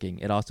about cooking,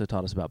 it also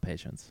taught us about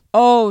patience.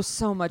 Oh,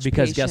 so much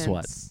because patience. Guess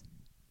what?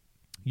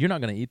 You're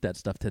not gonna eat that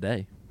stuff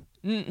today.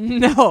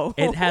 No.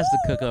 It has to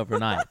cook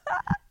overnight.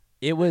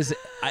 It was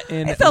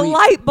it's a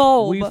light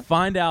bulb. We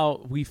find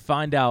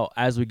out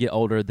as we get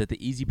older that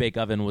the Easy Bake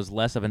Oven was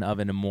less of an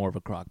oven and more of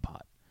a crock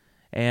pot.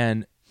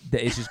 And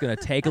it's just going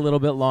to take a little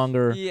bit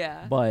longer.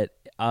 Yeah. But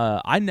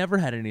I never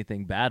had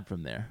anything bad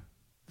from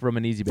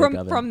an Easy Bake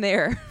Oven. From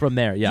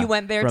there, yeah. You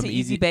went there to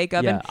Easy Bake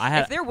Oven.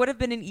 Yeah, if there would have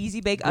been an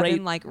Easy Bake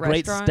Oven like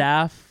great restaurant,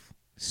 staff.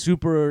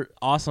 Super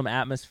awesome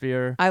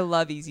atmosphere. I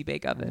love Easy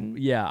Bake Oven.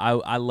 Yeah,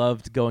 I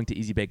loved going to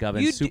Easy Bake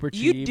Oven. Super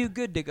cheap. You'd do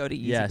good to go to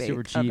Easy Bake Oven. Yeah,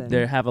 super cheap.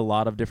 They have a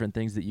lot of different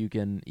things that you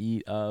can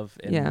eat of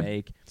and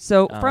make.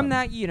 So from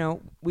that,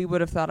 we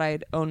would have thought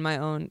I'd own my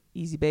own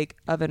Easy Bake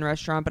Oven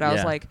restaurant, but I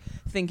was like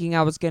thinking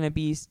I was going to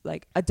be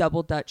like a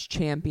double Dutch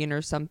champion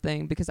or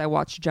something because I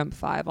watch Jump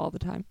 5 all the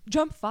time.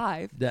 Jump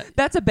 5?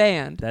 That's a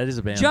band. That is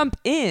a band. Jump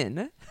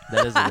In.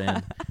 That is a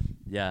band.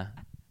 Yeah.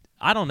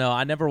 I don't know.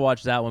 I never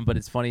watched that one, but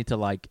it's funny to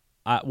like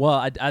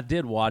I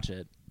did watch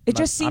it. It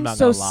just seemed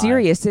so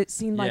serious. It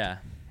seemed like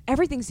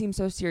everything seemed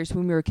so serious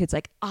when we were kids.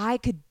 Like, I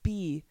could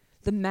be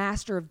the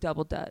master of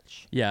double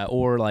Dutch. Yeah,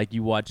 or like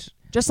you watch...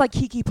 Just like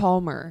Keke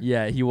Palmer.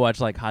 Yeah, you watch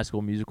like High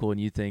School Musical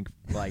and you think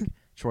like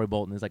Troy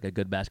Bolton is like a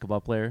good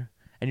basketball player.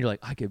 And you're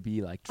like, I could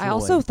be like Troy. I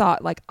also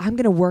thought, like, I'm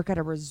going to work at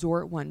a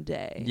resort one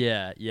day.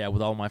 Yeah,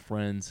 with all my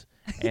friends.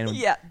 And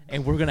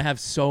and we're going to have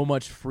so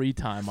much free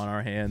time on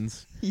our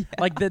hands. Yeah.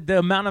 Like, the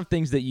amount of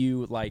things that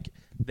you, like...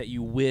 that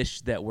you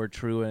wish that were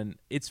true, and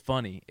it's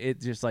funny.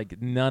 It's just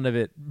like none of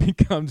it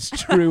becomes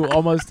true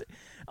almost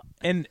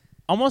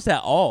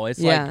at all. It's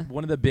like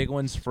one of the big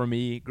ones for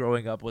me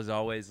growing up was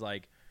always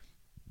like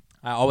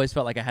I always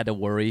felt like I had to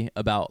worry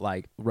about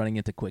like running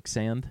into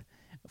quicksand,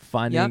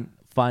 finding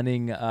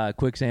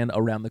quicksand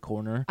around the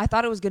corner. I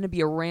thought it was going to be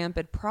a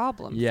rampant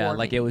problem. Yeah, for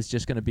like me. It was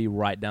just going to be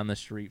right down the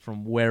street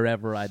from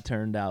wherever I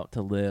turned out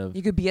to live.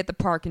 You could be at the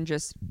park and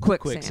just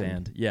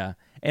quicksand. Yeah,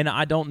 and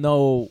I don't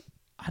know.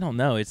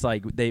 It's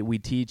like we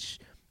teach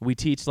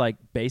like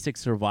basic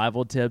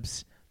survival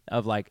tips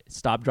of like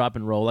stop, drop,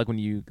 and roll, like when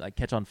you like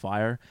catch on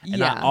fire.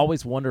 And I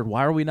always wondered,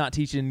 why are we not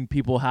teaching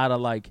people how to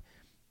like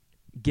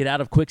get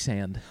out of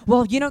quicksand?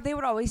 Well, they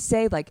would always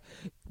say like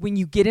when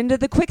you get into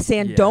the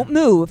quicksand, don't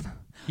move.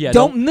 Yeah,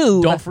 don't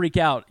move. Don't freak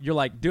out. You're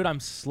like, dude, I'm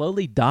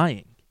slowly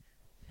dying.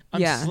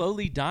 I'm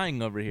slowly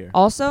dying over here.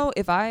 Also,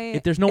 if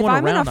there's no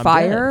one around, in a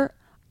fire,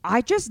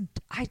 I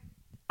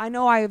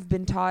know I have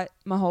been taught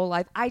my whole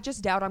life. I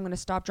just doubt I'm going to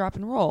stop, drop,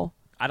 and roll.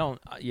 I don't.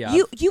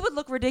 You would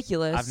look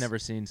ridiculous. I've never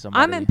seen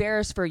somebody. I'm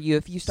embarrassed for you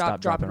if you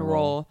stop, drop, and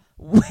roll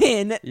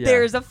when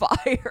there's a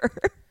fire.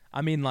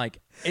 I mean, like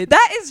it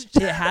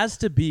has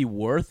to be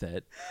worth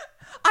it.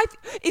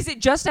 Is it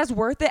just as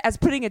worth it as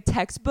putting a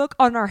textbook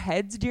on our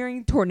heads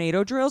during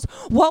tornado drills?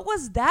 What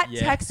was that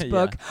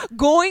textbook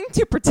going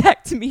to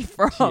protect me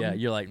from? Yeah,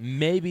 you're like,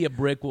 maybe a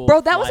brick will.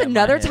 Bro, that was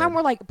another time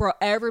where like, bro,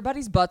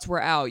 everybody's butts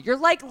were out. You're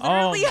like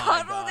literally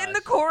huddled in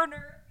the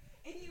corner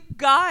and you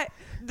got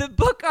the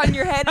book on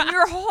your head and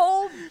your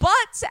whole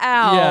butt's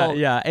out.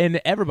 Yeah, and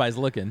everybody's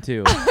looking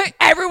too.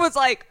 Everyone's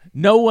like,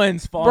 no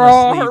one's falling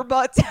asleep. Her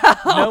butt's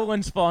out. No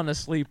one's falling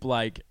asleep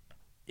like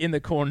in the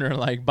corner,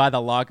 like by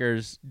the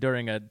lockers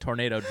during a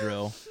tornado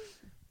drill.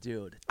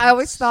 Dude, I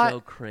always thought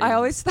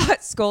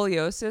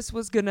scoliosis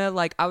was gonna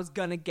I was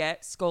gonna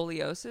get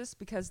scoliosis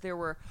because there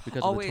were of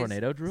the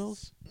tornado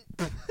drills.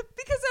 Because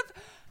of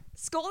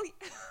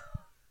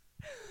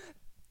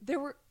there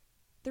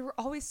were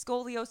always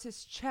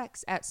scoliosis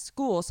checks at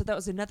school, so that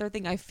was another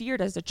thing I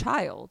feared as a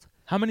child.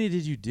 How many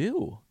did you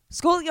do?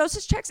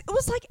 Scoliosis checks. It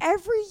was like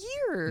every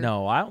year.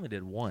 No, I only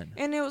did one.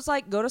 And it was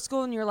like go to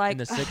school and you're like, in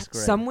the 6th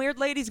grade. Some weird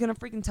lady's gonna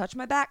freaking touch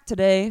my back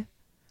today.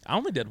 I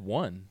only did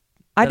one.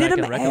 I did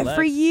them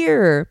every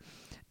year.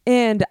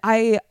 And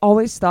I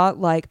always thought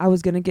like I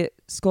was gonna get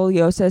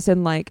scoliosis,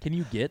 and like Can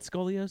you get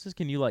scoliosis?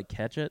 Can you like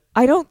catch it?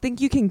 I don't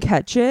think you can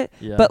catch it,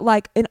 Yeah. but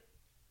like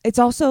it's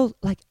also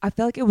like I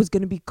felt like it was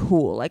gonna be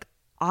cool. Like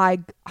I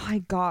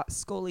got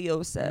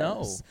scoliosis.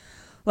 No.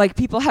 Like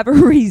people have a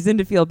reason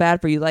to feel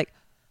bad for you. Like,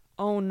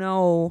 oh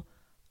no,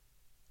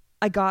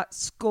 I got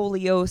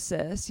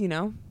scoliosis. You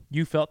know?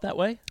 You felt that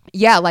way?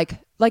 Yeah. Like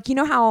you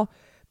know how.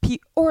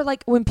 Or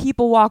like when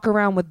people walk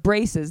around with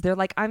braces, they're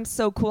like, I'm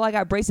so cool, I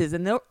got braces.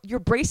 And your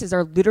braces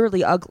are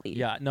literally ugly.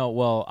 Yeah. No.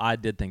 Well, I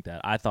did think that.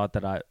 I thought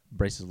that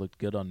braces looked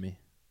good on me.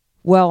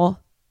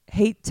 Well,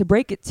 hate to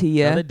break it to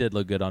you. No, they did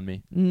look good on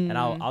me, and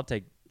I'll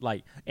take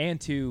like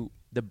and to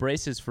the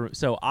braces for.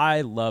 So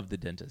I love the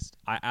dentist.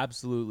 I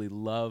absolutely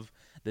love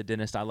the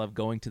dentist. I love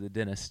going to the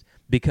dentist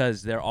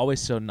because they're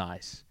always so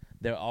nice.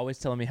 They're always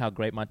telling me how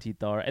great my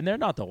teeth are, and they're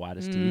not the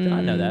whitest teeth.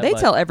 I know that. They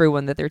tell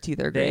everyone that their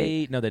teeth are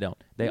great. No, they don't.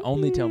 They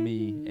only tell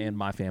me and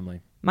my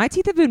family. My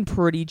teeth have been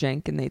pretty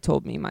jank, and they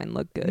told me mine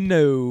look good.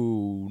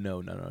 No.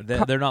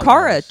 They're not.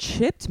 Cara nice.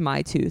 chipped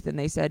my tooth, and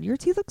they said your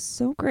teeth look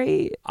so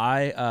great.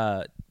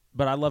 But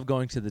I love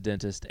going to the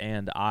dentist,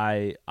 and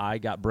I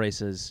got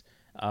braces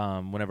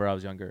whenever I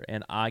was younger,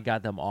 and I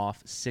got them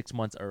off 6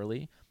 months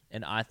early,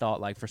 and I thought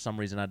like for some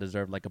reason I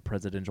deserved like a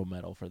presidential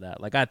medal for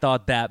that. Like I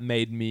thought that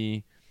made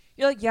me.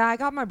 You're like, yeah, I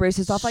got my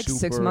braces off like 6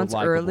 Super months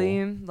likable.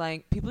 early.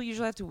 Like people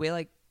usually have to wait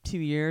like 2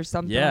 years,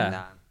 something Yeah. like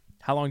that.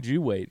 How long did you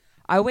wait?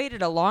 I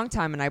waited a long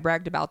time, and I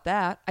bragged about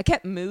that. I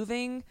kept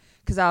moving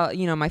because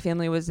my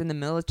family was in the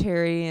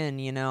military, and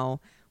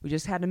we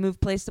just had to move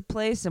place to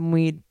place, and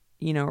we'd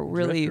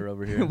really Drifter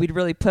over here. we'd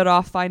really put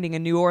off finding a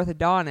new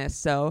orthodontist.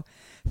 So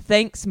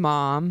thanks,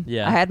 Mom.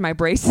 Yeah. I had my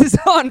braces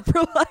on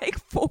for like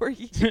 4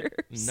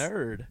 years.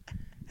 Nerd.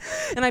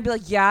 And I'd be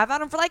like, yeah, I've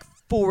had them for like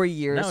 4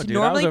 years. No, dude,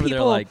 Normally I was over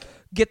people there like,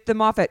 get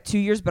them off at 2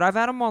 years, but I've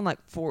had them on like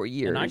 4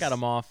 years. and I got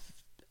them off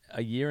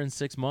a year and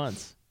 6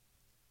 months.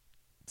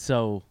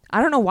 So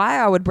I don't know why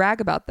I would brag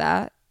about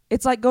that.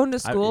 It's like going to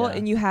school yeah.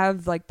 and you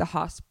have like the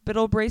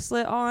hospital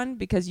bracelet on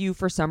because you,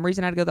 for some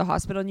reason, had to go to the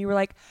hospital, and you were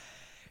like,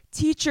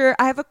 teacher,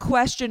 I have a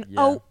question.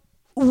 Yeah. Oh,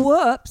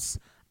 whoops.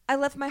 I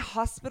left my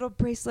hospital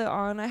bracelet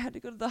on. I had to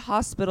go to the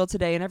hospital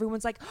today. And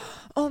everyone's like,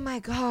 oh my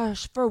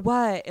gosh, for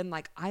what? And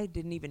like, I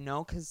didn't even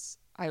know because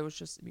I was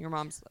just, your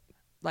mom's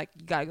like,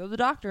 you got to go to the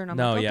doctor. And I'm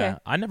like, okay. yeah.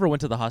 I never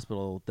went to the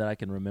hospital that I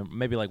can remember.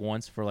 Maybe like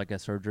once for like a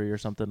surgery or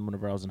something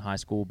whenever I was in high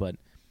school, but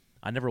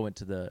I never went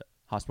to the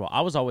hospital. I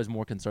was always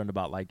more concerned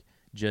about like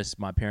just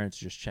my parents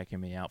just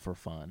checking me out for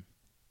fun.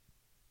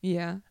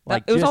 Yeah.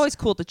 Like it was just always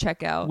cool to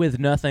check out. With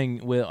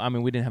nothing. I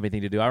mean, we didn't have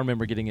anything to do. I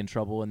remember getting in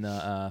trouble in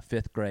the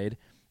 5th grade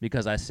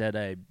because I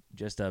said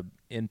just a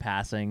in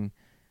passing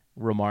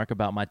remark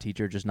about my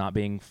teacher just not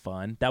being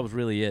fun. That was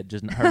really it,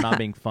 just her not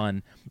being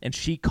fun. And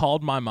she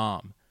called my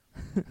mom.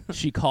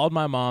 She called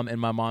my mom,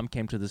 and my mom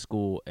came to the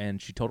school,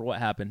 and she told her what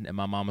happened, and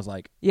my mom was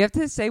like, you have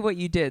to say what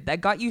you did. That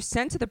got you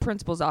sent to the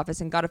principal's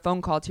office and got a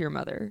phone call to your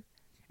mother.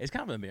 it's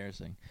kind of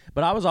embarrassing.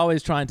 But I was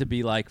always trying to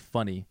be like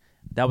funny.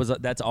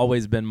 That's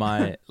always been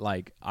my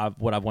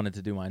what I've wanted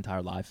to do my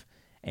entire life.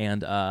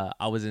 And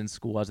I was in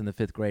school. I was in the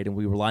 5th grade, and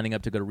we were lining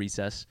up to go to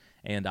recess.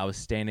 And I was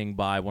standing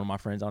by one of my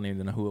friends. I don't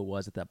even know who it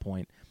was at that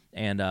point.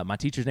 And my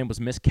teacher's name was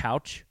Miss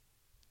Couch.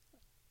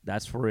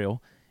 That's for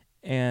real.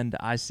 And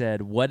I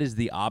said, "What is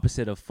the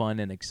opposite of fun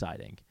and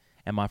exciting?"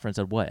 And my friend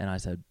said, "What?" And I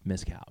said,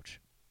 "Miss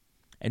Couch."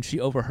 And she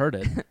overheard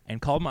it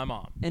and called my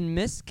mom. And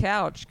Miss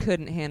Couch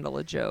couldn't handle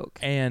a joke.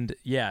 And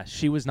yeah,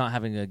 she was not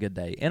having a good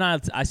day. And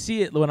I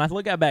see it when I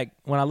look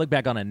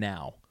back on it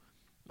now.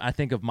 I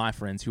think of my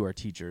friends who are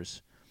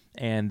teachers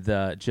and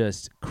the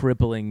just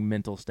crippling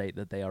mental state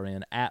that they are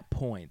in at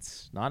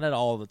points, not at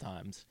all the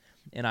times.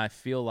 And I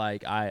feel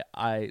like I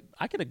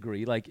can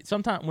agree. Like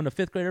sometimes when a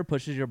 5th grader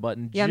pushes your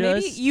button, Yeah,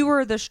 just maybe you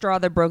were the straw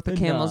that broke the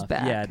camel's enough.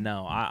 back. Yeah,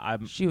 no,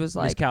 I'm. She was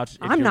Miss like, Couch,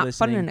 if I'm you're not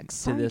fun and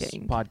listening to this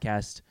exciting.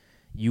 podcast,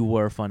 you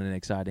were fun and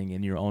exciting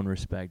in your own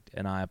respect,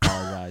 and I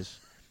apologize.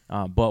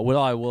 But what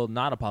I will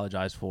not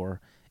apologize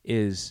for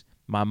is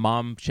my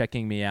mom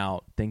checking me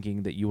out,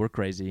 thinking that you were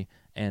crazy,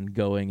 and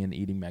going and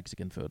eating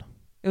Mexican food.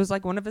 It was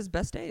like one of his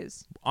best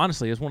days.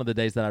 Honestly, it's one of the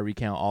days that I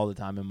recount all the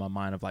time in my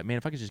mind of like, man,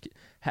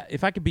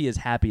 if I could be as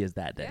happy as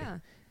that day. Yeah.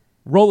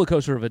 Roller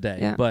coaster of a day,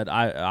 Yeah. but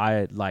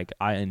I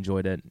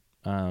enjoyed it.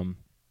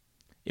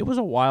 It was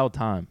a wild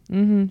time.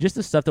 Mm-hmm. Just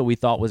the stuff that we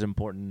thought was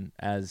important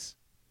as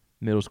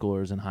middle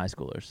schoolers and high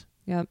schoolers.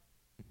 Yep.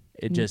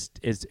 It just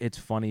it's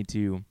funny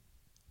to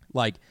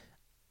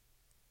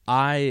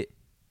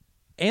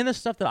and the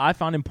stuff that I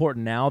find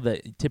important now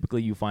that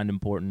typically you find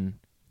important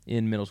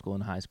in middle school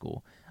and high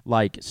school,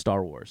 like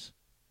Star Wars.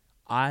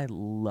 I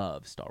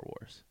love Star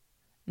Wars.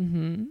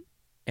 Mm-hmm.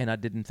 And I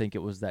didn't think it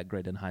was that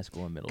great in high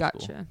school and middle school.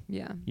 Gotcha.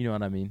 Yeah. You know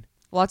what I mean?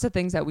 Lots of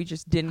things that we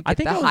just didn't I get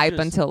think the I was hype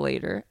just- until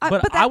later.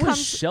 But that I was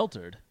comes,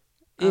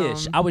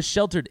 sheltered-ish. I was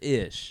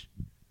sheltered-ish.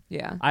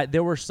 yeah.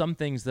 There were some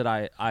things that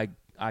I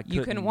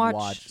You couldn't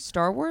watch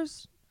Star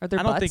Wars? Are there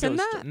I don't butts think it in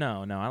was that?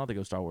 no, I don't think it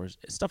was Star Wars.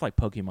 It's stuff like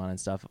Pokemon and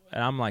stuff.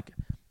 And I'm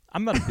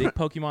not a big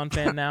Pokemon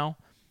fan now,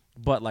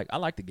 But like I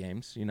like the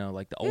games,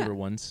 like the older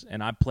ones,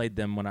 and I played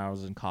them when I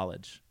was in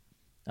college.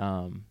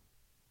 But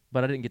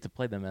I didn't get to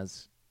play them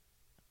as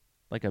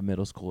like a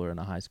middle schooler and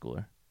a high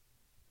schooler.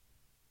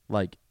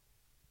 Like,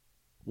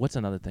 what's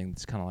another thing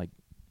that's kind of like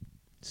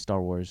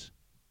Star Wars?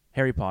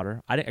 Harry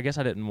Potter. I guess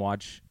I didn't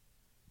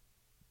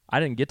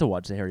get to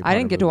watch the Harry Potter I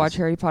didn't get to watch movies.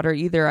 Harry Potter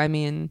either. I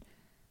mean,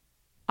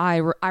 I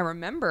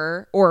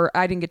remember, or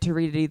I didn't get to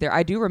read it either.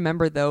 I do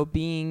remember, though,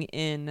 being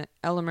in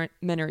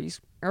elementary,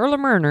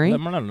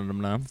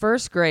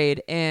 first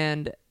grade,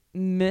 and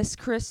Miss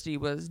Christie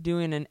was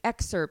doing an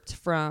excerpt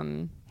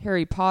from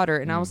Harry Potter,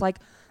 and I was like,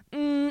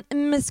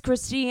 Miss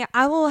Christie,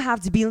 I will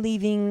have to be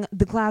leaving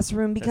the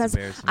classroom because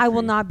I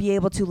will not be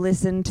able to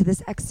listen to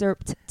this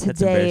excerpt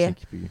today.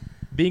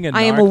 Being a narc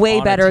I am way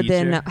on better a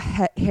teacher, than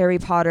Harry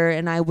Potter,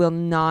 and I will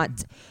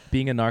not.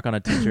 Being a narc on a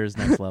teacher is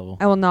next level.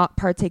 I will not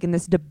partake in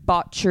this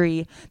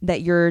debauchery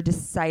that you're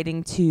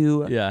deciding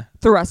to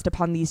thrust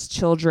upon these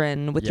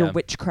children with your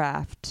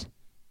witchcraft.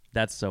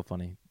 That's so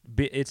funny.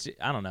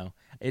 I don't know.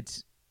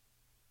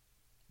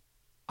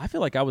 I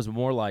feel like I was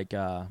more like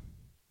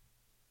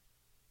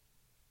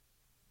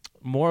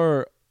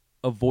more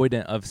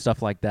avoidant of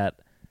stuff like that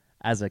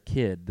as a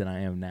kid than I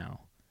am now.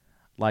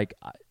 Like,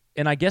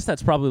 and I guess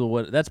that's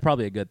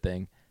probably a good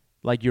thing.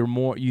 Like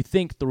you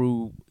think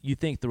through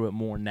it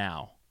more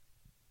now.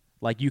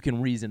 Like you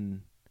can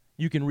reason,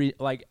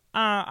 like,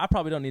 I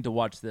probably don't need to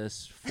watch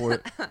this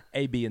for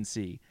A, B, and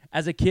C.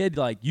 As a kid,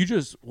 like you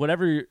just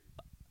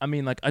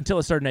like until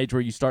a certain age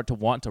where you start to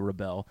want to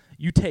rebel,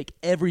 you take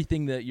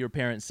everything that your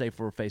parents say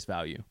for face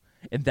value.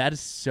 And that is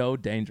so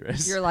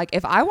dangerous. You're like,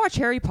 if I watch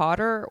Harry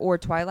Potter or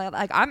Twilight,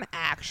 like I'm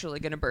actually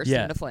going to burst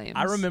into flames.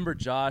 I remember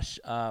Josh,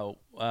 a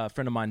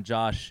friend of mine,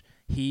 Josh,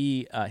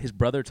 his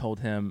brother told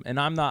him, and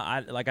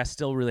I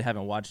still really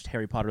haven't watched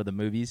Harry Potter the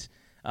movies.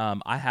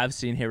 I have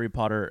seen Harry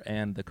Potter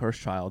and the Cursed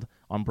Child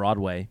on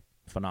Broadway.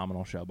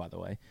 Phenomenal show, by the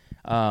way.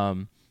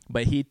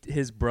 But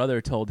his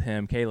brother told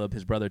him, Caleb,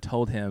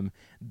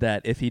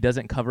 that if he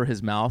doesn't cover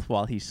his mouth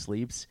while he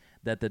sleeps,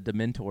 that the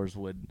Dementors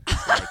would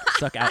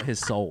suck out his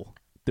soul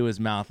through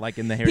his mouth, like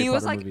in the Harry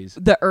Potter movies. He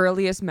was the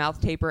earliest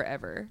mouth taper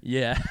ever.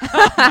 Yeah.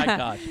 Oh my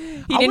gosh.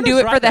 He didn't do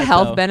it for the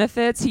health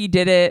benefits. He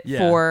did it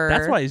for...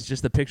 That's why he's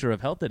just the picture of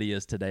health that he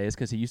is today, is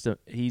because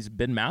he's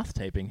been mouth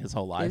taping his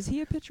whole life. Is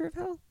he a picture of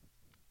health?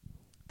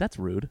 That's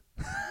rude.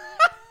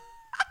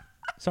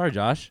 Sorry,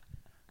 Josh.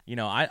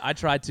 I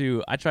tried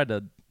to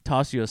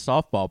toss you a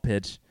softball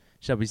pitch.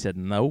 Shelby said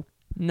no.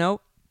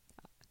 Nope.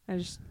 I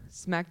just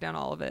smacked down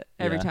all of it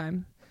every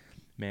time.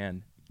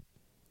 Man,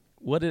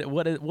 what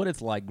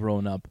it's like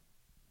growing up.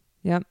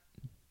 Yep.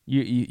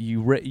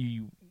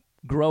 You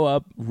grow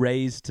up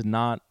raised to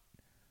not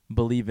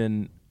believe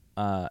in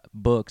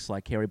books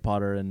like Harry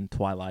Potter and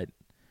Twilight,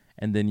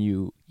 and then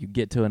you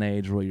get to an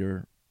age where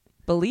you're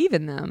believe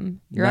in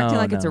them. You're acting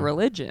like it's a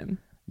religion.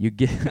 You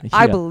get.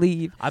 I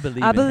believe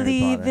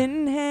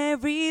in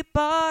Harry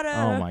Potter.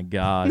 Oh my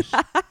gosh.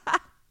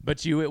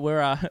 But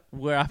where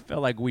I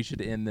felt like we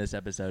should end this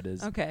episode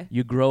is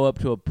you grow up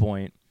to a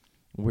point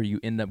where you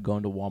end up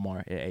going to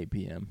Walmart at 8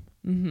 p.m.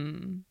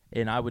 Mm-hmm.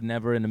 And I would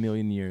never in a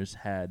million years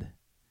had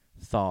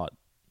thought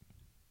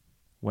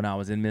when I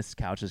was in Miss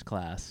Couch's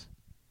class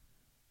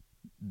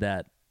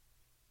that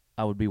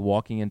I would be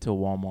walking into a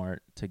Walmart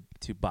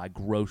to buy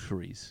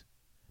groceries,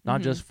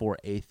 not just for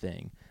a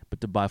thing, but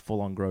to buy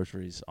full-on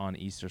groceries on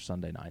Easter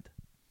Sunday night.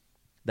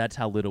 That's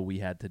how little we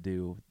had to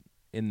do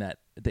at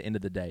the end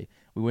of the day.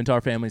 We went to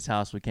our family's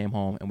house, we came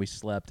home, and we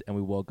slept, and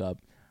we woke up,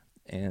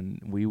 and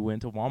we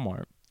went to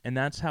Walmart. And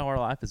that's how our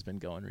life has been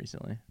going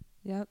recently.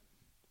 Yep.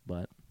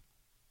 But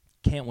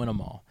can't win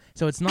them all.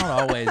 So it's not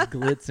always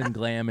glitz and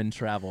glam and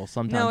travel.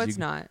 Sometimes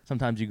not.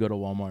 Sometimes you go to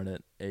Walmart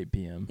at 8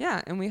 p.m.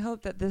 Yeah, and we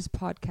hope that this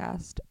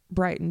podcast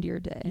brightened your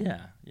day.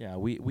 Yeah.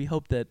 We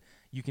hope that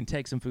you can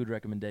take some food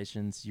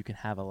recommendations, you can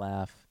have a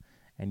laugh,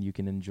 and you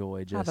can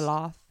enjoy just... Have a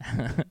laugh.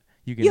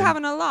 You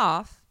having a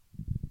laugh?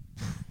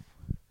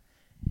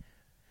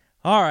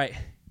 All right.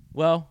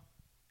 Well,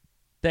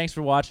 thanks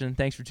for watching.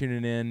 Thanks for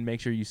tuning in.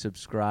 Make sure you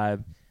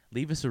subscribe.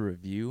 Leave us a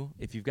review.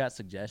 If you've got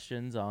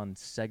suggestions on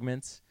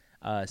segments,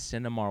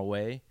 send them our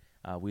way.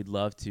 We'd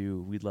love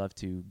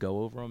to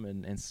go over them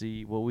and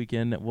see what we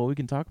can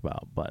talk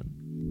about. But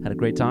had a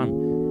great time.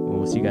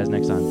 We'll see you guys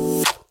next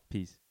time.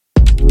 Peace.